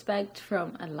you expect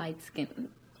from a light skin?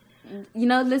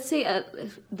 Let's say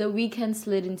the Weeknd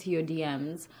slid into your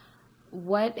DMs.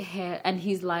 What hair? And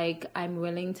he's like, I'm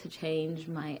willing to change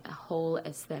my whole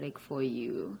aesthetic for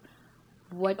you.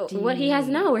 What he has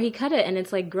now, where he cut it and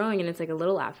it's, like, growing and it's like a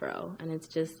little afro and it's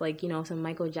just like, some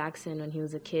Michael Jackson when he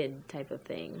was a kid type of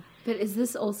thing. But is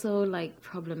this also, like,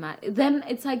 problematic? Then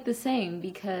it's like the same,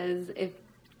 because if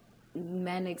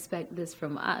men expect this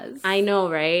from us. I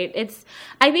know, right?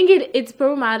 I think it's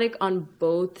problematic on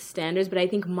both standards, but I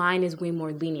think mine is way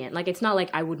more lenient. Like, it's not like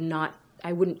I would not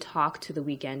I wouldn't talk to The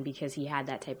Weeknd because he had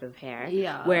that type of hair.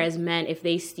 Yeah. Whereas men, if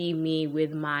they see me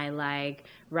with my like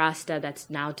rasta that's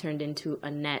now turned into a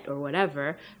net or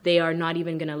whatever, they are not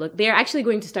even gonna look. They are actually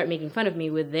going to start making fun of me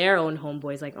with their own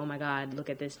homeboys. Like, oh my god, look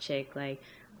at this chick. Like,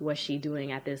 what's she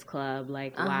doing at this club?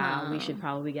 Like, wow, we should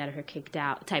probably get her kicked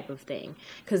out, type of thing.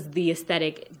 Because the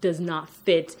aesthetic does not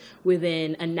fit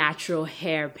within a natural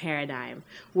hair paradigm.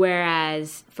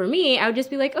 Whereas for me, I would just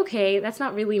be like, okay, that's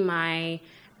not really my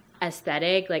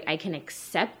aesthetic. Like, I can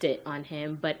accept it on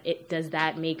him, but does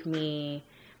that make me,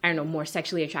 I don't know, more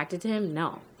sexually attracted to him?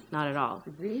 No, not at all.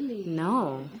 Really?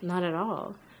 No, not at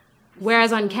all.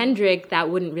 Whereas on Kendrick, that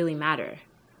wouldn't really matter.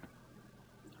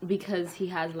 Because he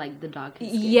has, like, the darker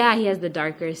skin. Yeah, he has the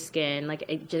darker skin. Like,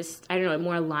 it just, I don't know, it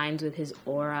more aligns with his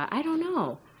aura. I don't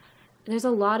know. There's a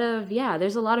lot of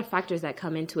factors that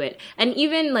come into it. And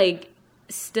even, like,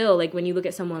 still, like, when you look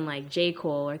at someone like J.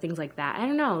 Cole or things like that, I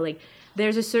don't know, like,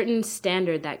 there's a certain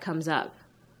standard that comes up.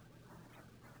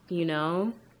 You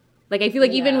know? Like, I feel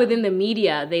like even within the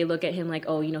media, they look at him like,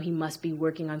 oh, you know, he must be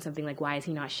working on something. Like, why is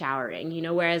he not showering? You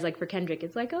know, whereas, like, for Kendrick,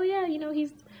 it's like, oh, yeah, you know,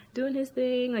 he's doing his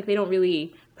thing. Like, they don't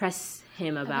really press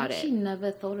him about it. I've actually never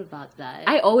thought about that.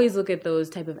 I always look at those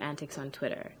type of antics on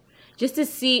Twitter. Just to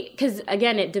see, because,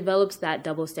 again, it develops that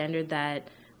double standard that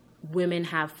women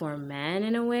have for men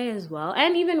in a way as well.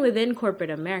 And even within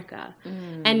corporate America.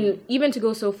 Mm. And even to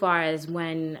go so far as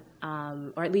when,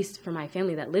 or at least for my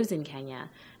family that lives in Kenya,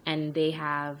 and they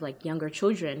have, like, younger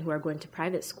children who are going to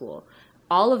private school,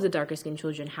 all of the darker skinned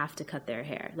children have to cut their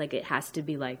hair. Like, it has to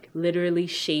be, like, literally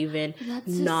shaven,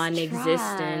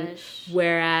 non-existent.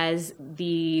 Whereas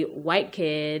the white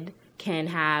kid can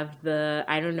have the,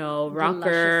 I don't know,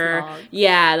 rocker.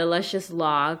 The luscious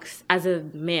locks as a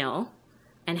male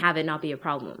and have it not be a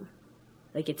problem.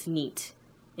 Like, it's neat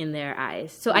in their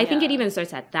eyes. So I think it even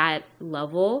starts at that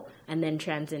level and then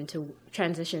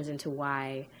transitions into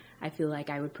why I feel like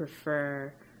I would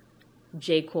prefer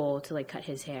J. Cole to, like, cut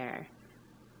his hair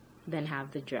than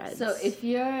have the dreads. So if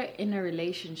you're in a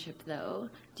relationship, though,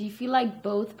 do you feel like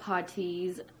both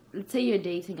parties, let's say you're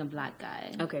dating a black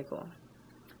guy. Okay, cool.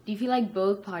 Do you feel like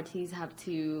both parties have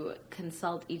to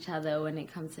consult each other when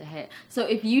it comes to hair? So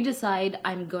if you decide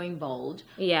I'm going bald,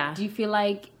 do you feel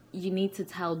like you need to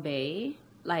tell Bae?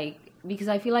 Like, because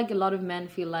I feel like a lot of men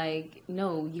feel like,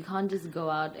 no, you can't just go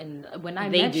out and when I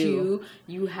met you,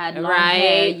 you had long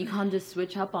hair. You can't just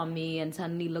switch up on me and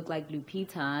suddenly look like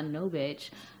Lupita. No,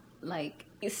 bitch. Like,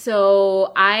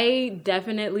 so I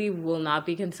definitely will not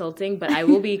be consulting, but I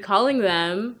will be calling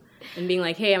them and being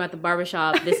like, hey, I'm at the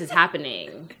barbershop, this is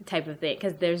happening, type of thing.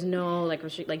 Because there's no, like,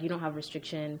 you don't have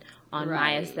restriction on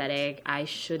my aesthetic. I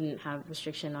shouldn't have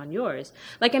restriction on yours.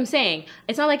 Like I'm saying,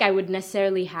 it's not like I would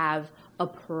necessarily have a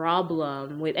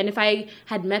problem with, and if I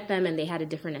had met them and they had a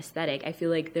different aesthetic, I feel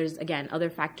like there's, again,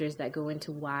 other factors that go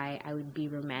into why I would be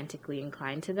romantically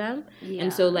inclined to them.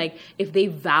 And so, like, if they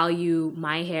value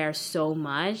my hair so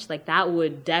much, like, that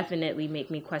would definitely make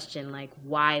me question, like,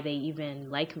 why they even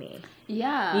like me.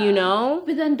 You know?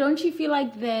 But then don't you feel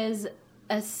like there's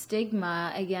a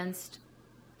stigma against,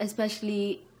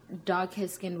 especially darker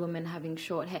skinned women having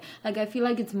short hair? Like, I feel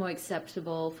like it's more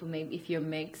acceptable for maybe if you're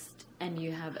mixed and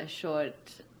you have a short,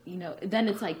 you know, then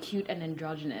it's like cute and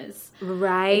androgynous.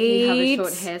 Right. If you have a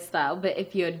short hairstyle. But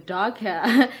if you're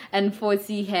darker and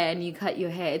 4C hair and you cut your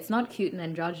hair, it's not cute and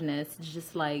androgynous. It's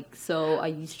just like, so are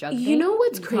you struggling? You know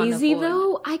what's crazy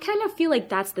though? I kind of feel like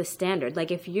that's the standard.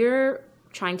 Like, if you're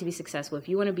trying to be successful, if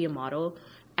you want to be a model,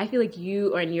 I feel like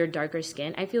and you're darker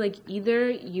skin, I feel like either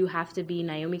you have to be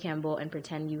Naomi Campbell and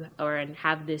pretend and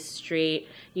have this straight,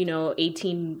 you know,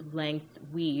 18 length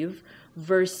weave,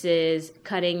 versus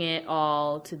cutting it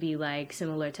all to be, like,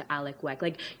 similar to Alec Weck.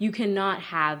 Like, you cannot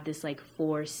have this, like,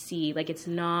 4C. Like, it's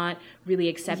not really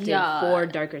accepted for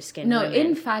darker skin women.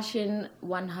 In fashion,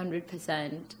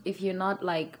 100%. If you're not,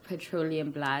 like,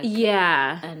 petroleum black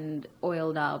and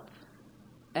oiled up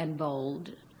and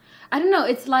bold. I don't know.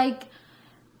 It's like,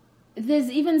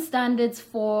 there's even standards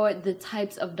for the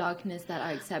types of darkness that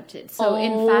are accepted. So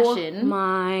in fashion,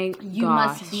 you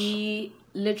must be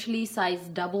literally size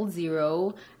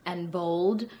 00 and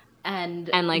bold and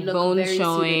like bones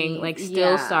showing, like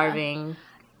still starving.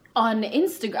 On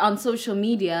Instagram, on social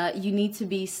media, you need to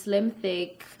be slim,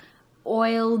 thick,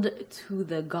 oiled to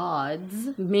the gods.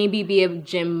 Maybe be a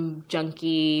gym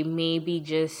junkie. Maybe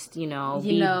just, be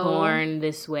born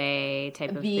this way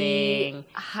type of thing.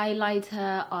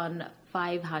 Highlighter on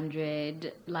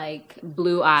 500, like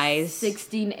blue eyes,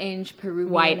 16-inch Peruvian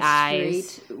white straight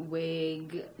eyes,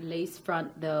 wig, lace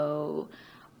front though,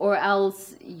 or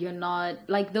else you're not,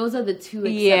 like, those are the two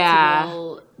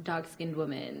acceptable dark-skinned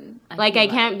women. I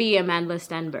can't be Amanda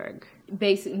Stenberg.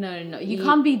 Basic, no. You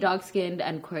can't be dark-skinned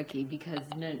and quirky because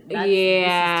this is too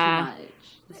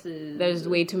much. There's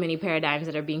way too many paradigms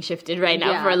that are being shifted right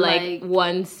now for like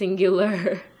one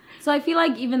singular. So I feel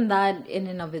like even that in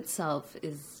and of itself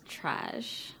is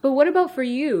trash. But what about for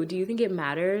you? Do you think it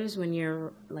matters when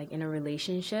you're like in a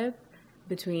relationship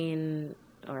between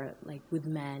or like with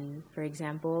men, for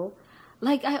example?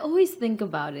 Like I always think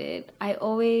about it.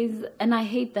 And I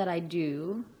hate that I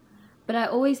do, but I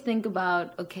always think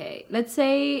about, okay, let's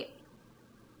say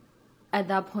at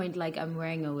that point like I'm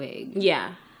wearing a wig.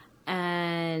 Yeah.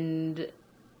 And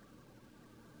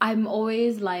I'm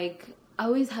always like, I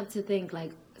always have to think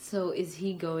like, so is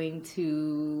he going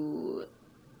to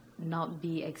not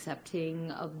be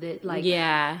accepting of it? Like,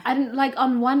 yeah. And like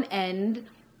on one end,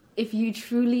 if you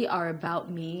truly are about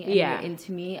me and you're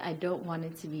into me, I don't want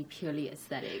it to be purely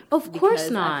aesthetic. Of course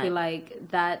not. I feel like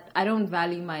that I don't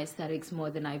value my aesthetics more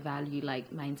than I value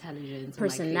like my intelligence,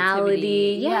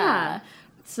 personality. Yeah.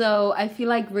 So I feel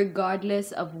like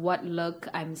regardless of what look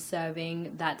I'm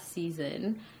serving that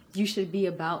season, you should be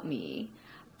about me.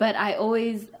 But I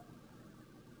always,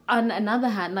 on another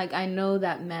hand, like I know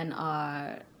that men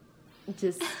are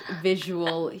just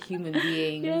visual human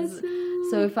beings. Yes.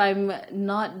 So if I'm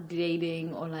not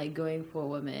dating or like going for a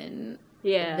woman,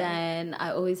 then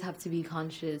I always have to be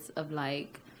conscious of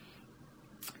like,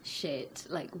 shit,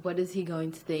 like what is he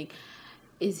going to think?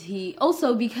 Is he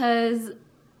also because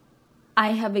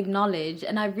I have acknowledged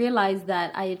and I realized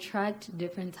that I attract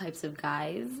different types of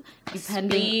guys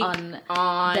depending on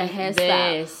the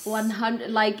hairstyle. 100,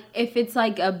 like if it's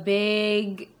like a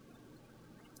big,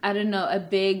 I don't know, a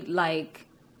big like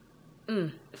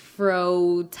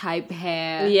fro type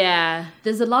hair. Yeah.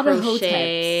 There's a lot of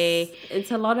hoteps.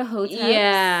 It's a lot of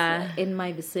hoteps in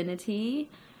my vicinity.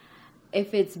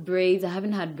 If it's braids, I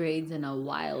haven't had braids in a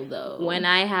while though. When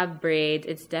I have braids,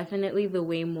 it's definitely the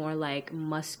way more like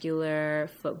muscular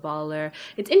footballer.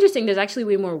 It's interesting. There's actually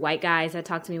way more white guys that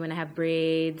talk to me when I have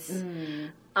braids.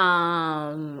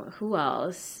 Who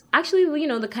else? Actually, you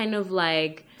know, the kind of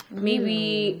like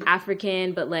maybe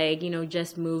African, but like, you know,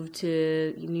 just moved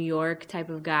to New York type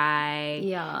of guy.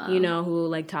 Yeah. You know, who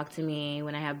like talk to me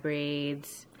when I have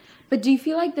braids. But do you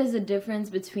feel like there's a difference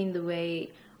between the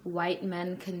way white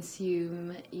men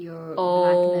consume your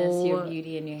blackness, your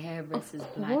beauty, and your hair versus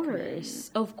black men?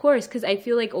 Of course, because I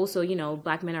feel like also, you know,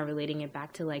 black men are relating it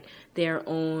back to like their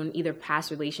own either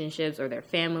past relationships or their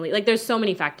family. Like there's so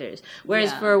many factors.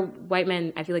 Whereas for white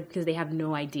men, I feel like because they have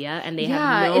no idea and they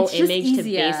have no image to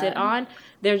base it on,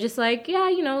 they're just like, yeah,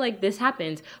 you know, like this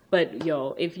happens. But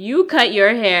yo, if you cut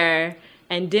your hair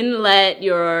and didn't let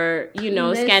your, you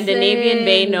know, Scandinavian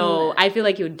bae know, I feel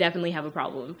like you would definitely have a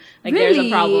problem. Like, really? There's a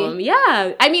problem.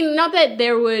 Yeah. I mean, not that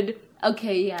there would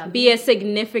be a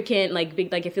significant, like,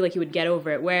 big, like, I feel like he would get over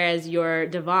it, whereas your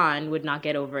Devon would not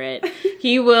get over it.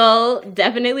 He will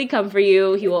definitely come for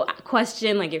you. He will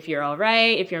question, like, if you're all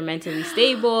right, if you're mentally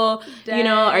stable, you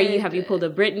know, have you pulled a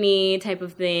Britney type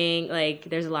of thing? Like,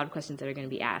 there's a lot of questions that are going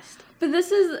to be asked. But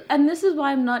this is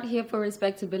why I'm not here for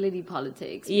respectability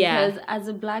politics. Because as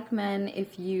a black man,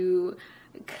 if you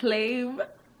claim,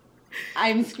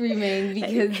 I'm screaming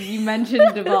because you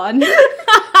mentioned Devon.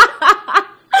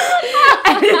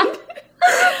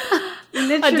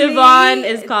 A Devon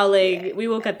is calling. We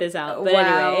will cut this out. But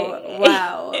anyway.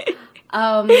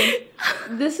 Wow.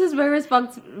 This is where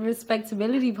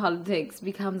respectability politics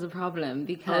becomes a problem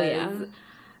because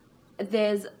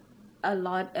there's a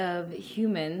lot of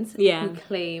humans who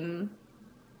claim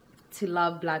to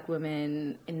love black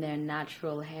women in their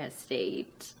natural hair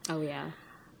state. Oh, yeah.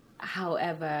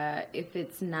 However, if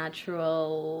it's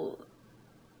natural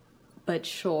but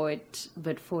short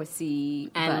but 4C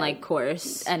and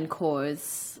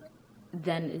coarse,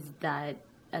 then is that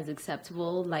as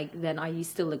acceptable? Like, then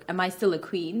am I still a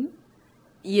queen?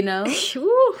 You know?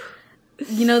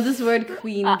 You know, this word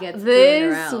queen gets thrown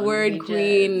around. This word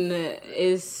queen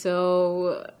is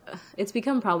so... It's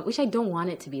become problem, which I don't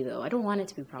want it to be, though. I don't want it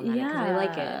to be problematic because I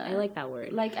like it. I like that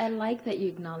word. Like, I like that you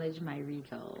acknowledge my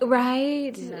regal.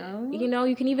 Right? You know,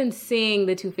 you can even sing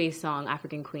the Two-Face song,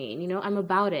 African Queen. You know, I'm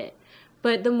about it.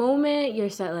 But the moment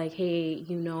you're set like, hey,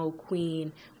 you know,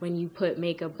 queen, when you put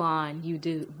makeup on, you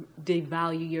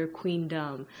devalue your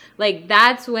queendom. Like,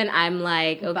 that's when I'm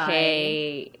like,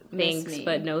 okay, thanks,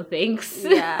 but no thanks.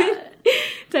 Yeah.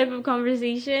 Type of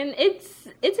conversation. It's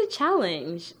a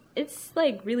challenge. It's,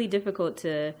 like, really difficult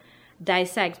to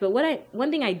dissect. But one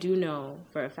thing I do know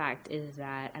for a fact is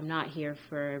that I'm not here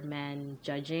for men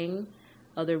judging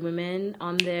other women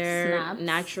on their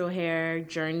natural hair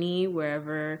journey,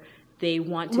 wherever they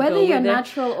want to go. Whether you're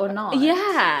natural or not.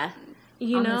 Yeah.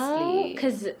 You know?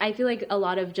 Because I feel like a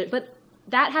lot of... but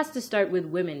that has to start with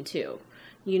women too.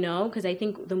 You know, because I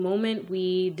think the moment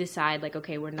we decide, like,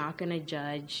 okay, we're not going to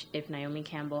judge if Naomi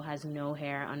Campbell has no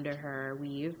hair under her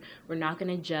weave. We're not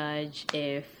going to judge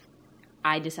if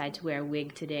I decide to wear a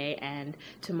wig today and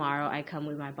tomorrow I come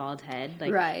with my bald head.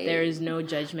 Like, there is no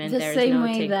judgment. The same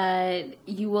way that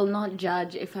you will not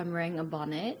judge if I'm wearing a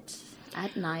bonnet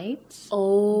at night.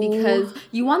 Oh. Because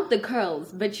you want the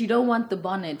curls, but you don't want the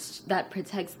bonnet that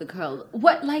protects the curls.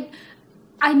 What, like...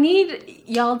 I need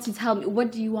y'all to tell me,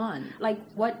 what do you want? Like,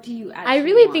 what do you actually I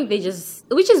really want? think they just,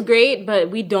 which is great,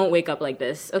 but we don't wake up like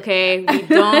this, okay? We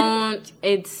don't,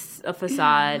 it's a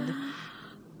facade.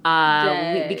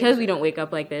 Because we don't wake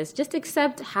up like this, just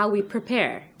accept how we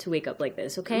prepare to wake up like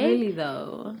this, okay? Really,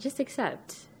 though? Just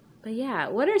accept. But yeah,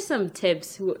 what are some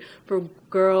tips for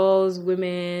girls,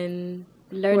 women?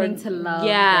 Learning to love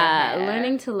their hair.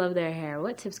 Learning to love their hair.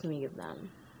 What tips can we give them?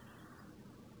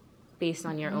 Based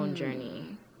on your own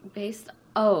journey.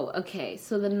 Okay.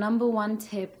 So the number one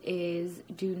tip is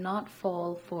do not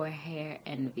fall for hair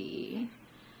envy.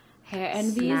 Hair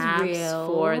envy Snaps is real.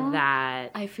 For that.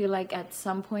 I feel like at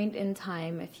some point in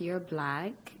time, if you're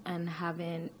black and have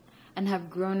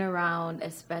grown around,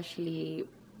 especially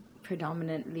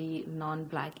predominantly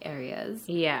non-black areas,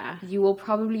 you will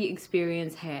probably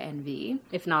experience hair envy,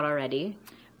 if not already.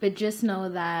 But just know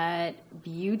that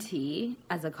beauty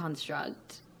as a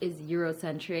construct is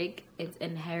Eurocentric. It's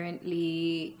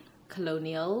inherently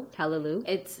colonial. Hallelujah.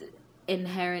 It's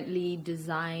inherently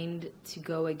designed to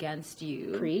go against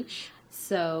you. Preach.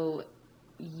 So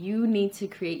you need to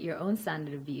create your own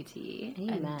standard of beauty.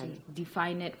 Amen. And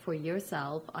define it for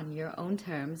yourself on your own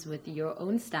terms with your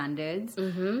own standards.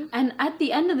 Mm-hmm. And at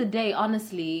the end of the day,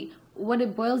 honestly, what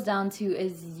it boils down to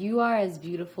is you are as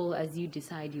beautiful as you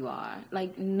decide you are.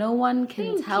 Like, no one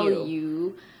can tell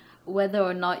you whether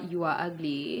or not you are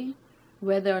ugly,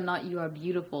 whether or not you are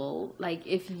beautiful. Like,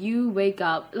 if you wake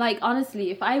up, like, honestly,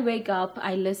 if I wake up,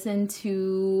 I listen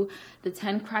to the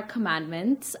 10 Crack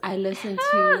Commandments, I listen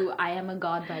to I Am a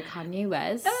God by Kanye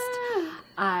West,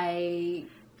 I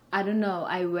don't know,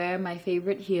 I wear my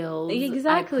favorite heels,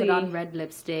 exactly. I put on red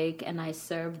lipstick, and I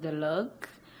serve the look,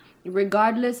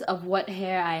 regardless of what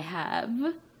hair I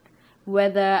have,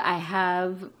 whether I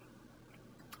have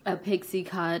a pixie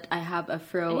cut, I have a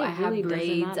fro, I have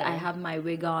braids, I have my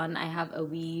wig on, I have a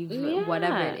weave,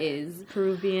 whatever it is.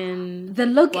 Peruvian, the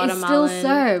look is still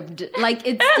served. Like,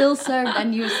 it's still served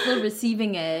and you're still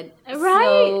receiving it.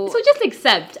 Right. So just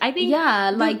accept. I think.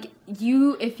 Yeah, like,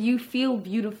 if you feel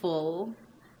beautiful,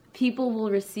 people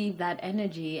will receive that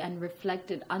energy and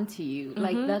reflect it onto you. Mm-hmm.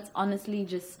 Like, that's honestly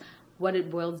just what it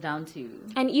boils down to.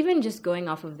 And even just going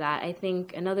off of that, I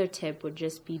think another tip would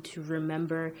just be to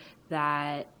remember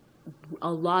that a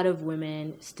lot of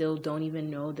women still don't even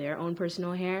know their own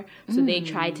personal hair. So they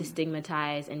try to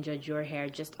stigmatize and judge your hair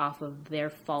just off of their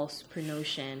false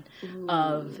notion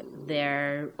of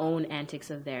their own antics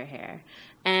of their hair.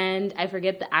 And I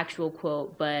forget the actual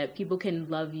quote, but people can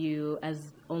love you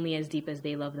only as deep as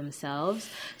they love themselves.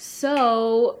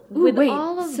 So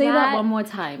all of say that one more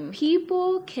time.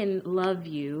 People can love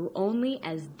you only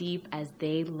as deep as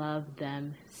they love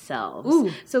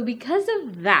themselves. So because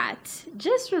of that,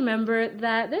 just remember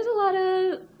that there's a lot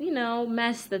of,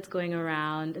 mess that's going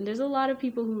around, and there's a lot of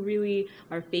people who really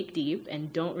are fake deep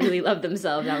and don't really love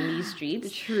themselves out in these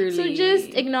streets. Truly. So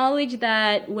just acknowledge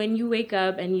that when you wake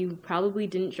up and you probably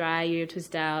didn't dry your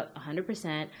twist out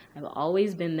 100%, I've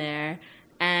always been there,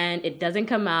 and it doesn't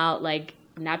come out like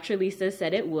Naturalista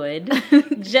said it would.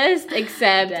 Just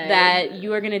accept that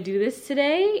you are going to do this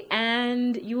today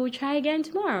and you will try again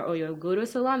tomorrow, or you'll go to a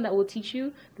salon that will teach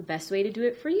you the best way to do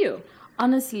it for you.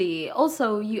 Honestly,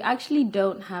 also, you actually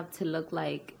don't have to look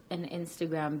like an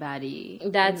Instagram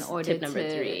baddie. That's in order tip number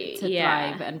 3. To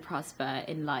thrive and prosper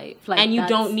in life. Like, and you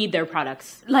don't need their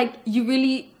products. Like,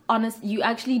 you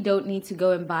actually don't need to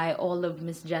go and buy all of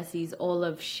Miss Jessie's, all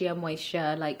of Sheer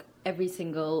Moisture, like, every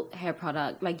single hair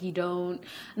product. Like, you don't,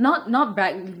 not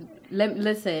brag.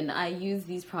 Listen, I use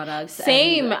these products.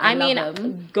 Same. I mean,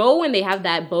 them. Go when they have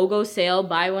that BOGO sale,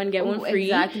 buy one get one free.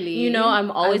 Exactly.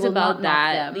 I'm always about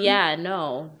that. Yeah,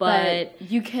 no, but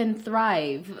you can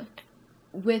thrive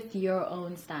with your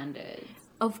own standards.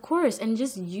 Of course, and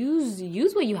just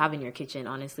use what you have in your kitchen,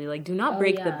 honestly. Like, do not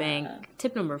break the bank.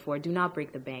 Tip number 4, do not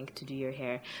break the bank to do your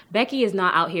hair. Becky is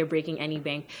not out here breaking any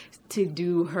bank to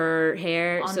do her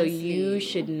hair, honestly. So you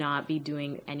should not be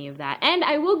doing any of that. And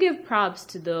I will give props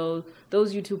to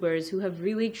those YouTubers who have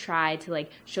really tried to,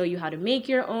 like, show you how to make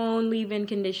your own leave-in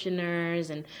conditioners.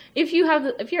 And if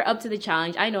you're up to the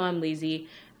challenge, I know I'm lazy.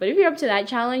 But if you're up to that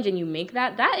challenge and you make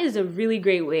that, that is a really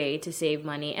great way to save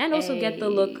money and also get the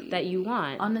look that you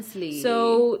want. Honestly.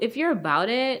 So if you're about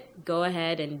it, go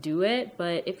ahead and do it.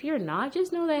 But if you're not,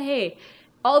 just know that, hey,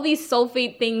 all these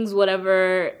sulfate things,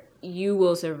 whatever, you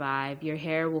will survive. Your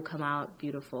hair will come out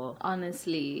beautiful.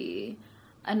 Honestly.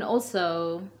 And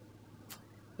also,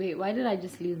 wait, why did I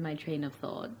just lose my train of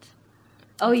thought?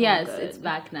 Oh, yes, it's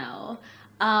back now.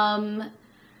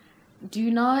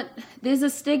 There's a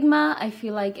stigma, I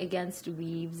feel like, against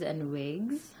weaves and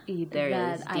wigs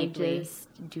that I just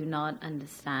do not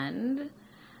understand.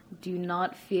 Do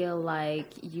not feel like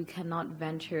you cannot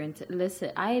venture into...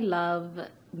 Listen, I love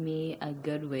me a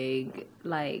good wig.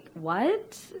 Like,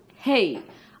 what? Hey,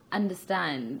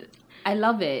 understand. I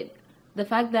love it. The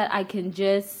fact that I can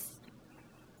just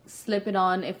slip it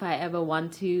on if I ever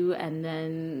want to and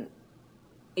then...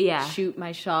 shoot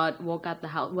my shot, walk out the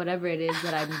house, whatever it is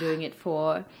that I'm doing it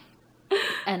for,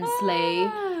 and slay.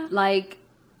 Like,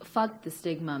 fuck the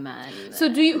stigma, man. So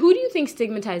who do you think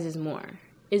stigmatizes more?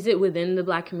 Is it within the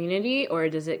Black community, or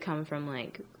does it come from,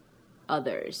 like,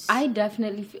 others? I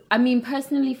definitely...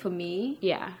 personally for me...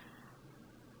 Yeah.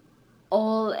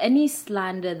 Any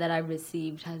slander that I've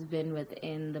received has been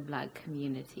within the Black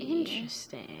community.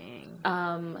 Interesting.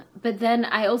 But then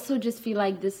I also just feel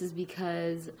like this is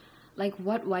because... Like,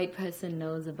 what white person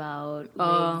knows about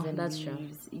wigs and that's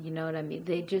weaves? True. You know what I mean?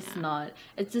 They just not...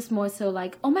 It's just more so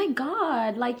like, oh my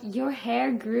God, like, your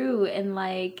hair grew in,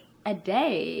 like, a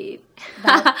day.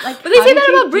 But they say that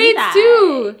about braids,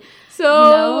 too. So...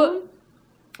 You know?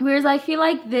 Whereas I feel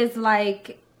like there's,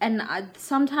 like... And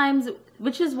sometimes...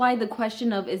 Which is why the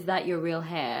question of, is that your real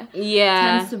hair?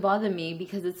 Yeah. Tends to bother me,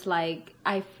 because it's like,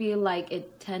 I feel like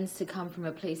it tends to come from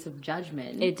a place of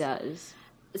judgment. It does.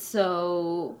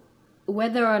 So...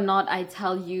 Whether or not I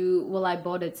tell you, well, I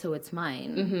bought it, so it's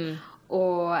mine. Mm-hmm.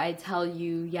 Or I tell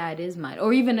you, yeah, it is mine.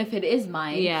 Or even if it is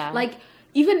mine. Yeah. Like,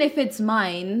 even if it's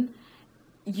mine,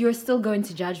 you're still going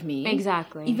to judge me.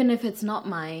 Exactly. Even if it's not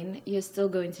mine, you're still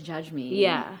going to judge me.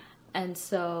 Yeah. And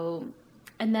so...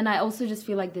 And then I also just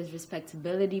feel like there's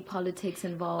respectability politics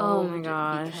involved. Oh, my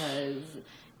gosh. Because...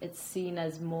 It's seen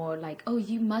as more like, oh,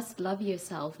 you must love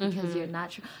yourself because you're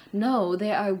natural. No,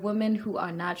 there are women who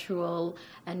are natural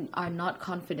and are not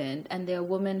confident. And there are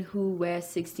women who wear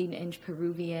 16-inch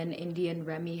Peruvian Indian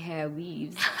Remy hair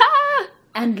weaves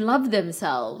and love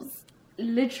themselves.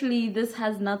 Literally, this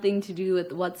has nothing to do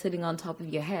with what's sitting on top of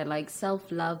your hair. Like,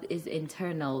 self-love is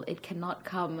internal. It cannot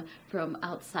come from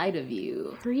outside of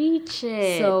you. Preach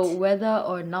it. So whether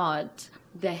or not...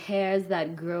 the hairs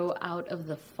that grow out of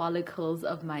the follicles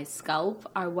of my scalp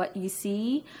are what you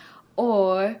see,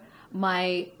 or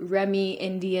my Remy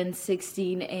Indian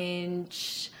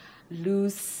 16-inch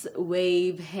loose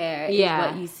wave hair is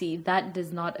what you see. That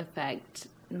does not affect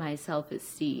my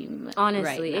self-esteem.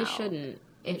 Honestly, right it shouldn't.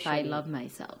 If I love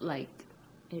myself, like,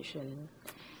 it shouldn't.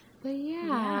 But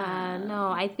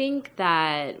no, I think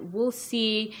that we'll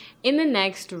see in the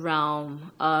next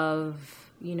realm of,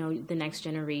 you know, the next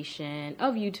generation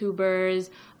of YouTubers,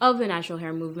 of the natural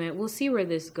hair movement. We'll see where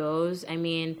this goes. I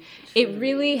mean, it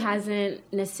really hasn't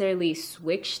necessarily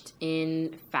switched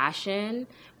in fashion,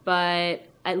 but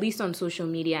at least on social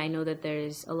media, I know that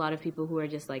there's a lot of people who are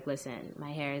just like, listen,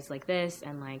 my hair is like this,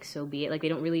 and like, so be it. Like, they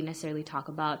don't really necessarily talk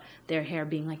about their hair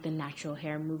being like the natural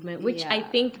hair movement, which I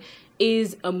think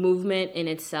is a movement in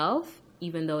itself,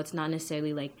 even though it's not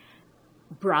necessarily like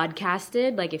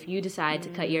broadcasted. Like, if you decide to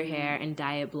cut your hair and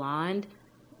dye it blonde,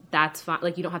 that's fine.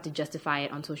 Like, you don't have to justify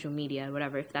it on social media or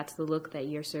whatever. If that's the look that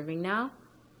you're serving now,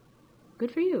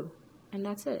 good for you. And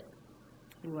that's it.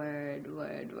 Word.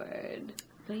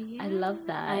 But yeah, I love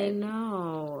that. I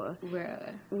know.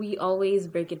 We always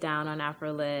break it down on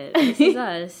Afrolit. This is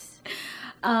us.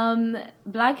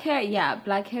 Black hair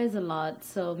is a lot,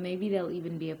 so maybe there'll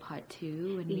even be a part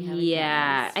 2 when we have a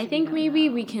guest. I think maybe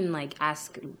we can like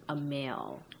ask a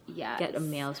male. Yeah, get a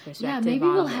male's perspective. Yeah, maybe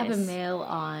we'll have a male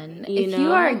on. If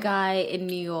you are a guy in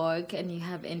New York and you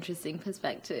have interesting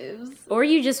perspectives, or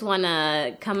you just want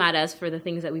to come at us for the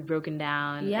things that we've broken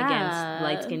down against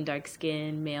light skin, dark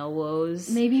skin, male woes.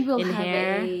 Maybe we'll have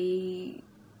hair. a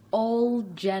all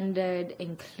gendered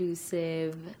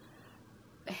inclusive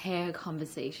hair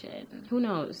conversation. Who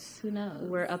knows?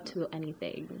 We're up to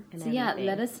anything. So everything.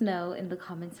 Let us know in the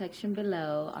comment section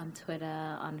below, on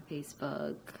Twitter, on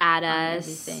Facebook. Add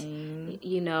us. Everything.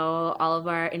 You know, all of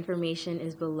our information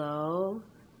is below.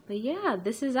 But yeah,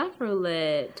 this is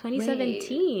Afrolit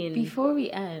 2017. Wait, before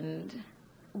we end,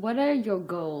 what are your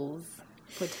goals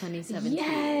for 2017?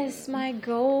 Yes, my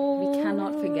goals. We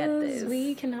cannot forget this.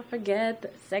 We cannot forget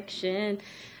the section.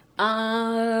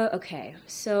 Okay,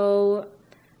 so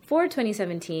for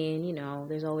 2017,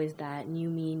 there's always that new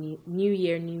me, new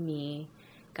year, new me.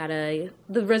 The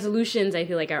resolutions I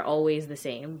feel like are always the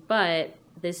same. But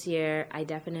this year, I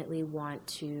definitely want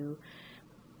to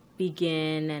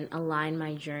begin and align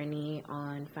my journey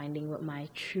on finding what my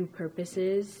true purpose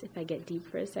is, if I get deep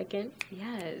for a second.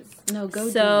 Yes. No, go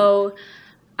deep. So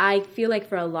I feel like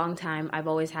for a long time, I've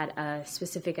always had a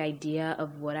specific idea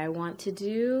of what I want to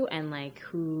do and like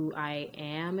who I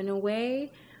am in a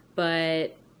way.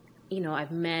 But,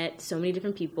 I've met so many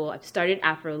different people. I've started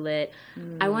Afrolit.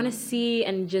 I want to see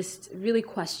and just really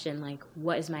question like,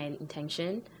 what is my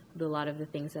intention with a lot of the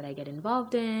things that I get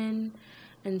involved in.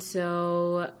 And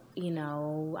so,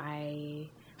 I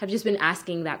have just been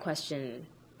asking that question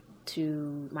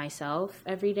to myself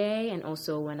every day. And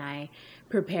also when I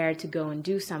prepare to go and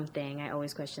do something, I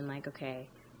always question like, okay,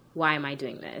 why am I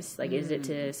doing this? Like, is it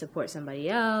to support somebody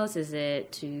else? Is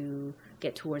it to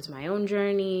get towards my own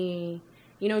journey?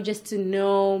 Just to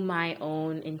know my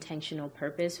own intentional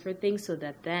purpose for things so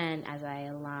that then as I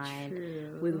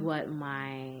align with what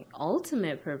my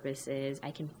ultimate purpose is, I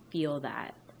can feel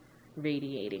that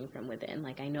radiating from within.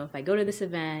 Like, I know if I go to this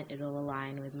event, it'll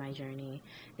align with my journey.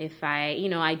 If I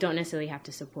don't necessarily have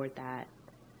to support that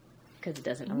because it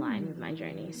doesn't align with my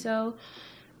journey. So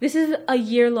this is a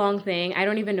year-long thing. I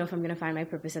don't even know if I'm going to find my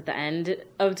purpose at the end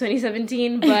of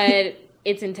 2017, but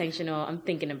it's intentional. I'm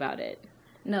thinking about it.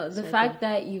 No, the fact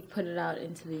that you've put it out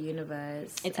into the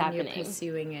universe it's and happening. You're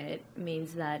pursuing it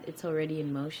means that it's already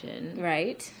in motion.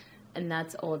 Right. And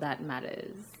that's all that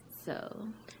matters. So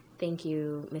thank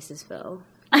you, Mrs. Phil.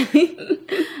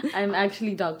 I'm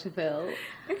actually Dr. Phil.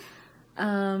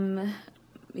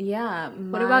 Yeah.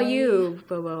 What about you,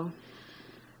 Bobo?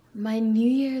 My New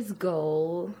Year's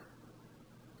goal,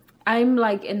 I'm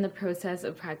like in the process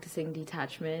of practicing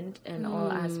detachment in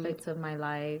all aspects of my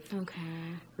life. Okay.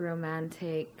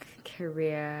 Romantic,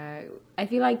 career. I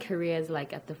feel like career is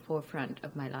like at the forefront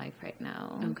of my life right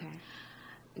now. Okay.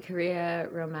 Career,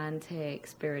 romantic,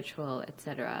 spiritual,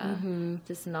 etc.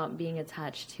 Just not being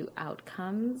attached to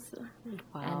outcomes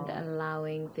and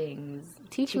allowing things.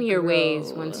 Teach me your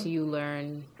ways once you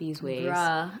learn these ways.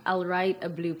 Bruh, I'll write a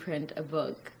blueprint, a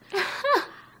book.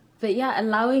 But yeah,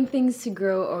 allowing things to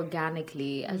grow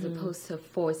organically as opposed to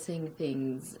forcing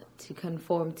things to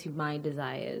conform to my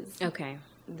desires. Okay.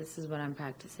 This is what I'm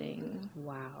practicing.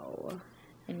 Wow.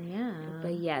 And yeah.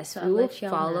 But yes, so we will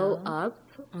follow up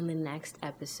on the next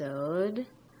episode.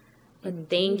 But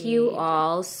thank you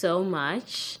all so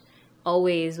much.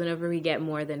 Always, whenever we get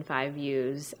more than 5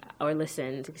 views or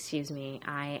listens,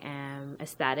 I am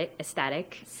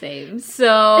ecstatic. Same.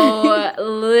 So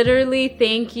literally,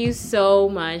 thank you so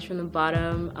much from the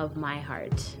bottom of my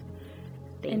heart.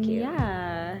 Thank you.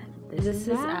 Yeah. This is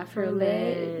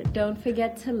Afrolit. Don't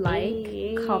forget to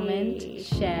like, comment,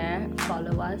 share,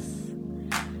 follow us,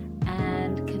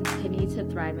 and continue to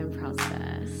thrive and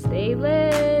prosper. Stay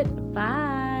lit.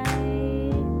 Bye.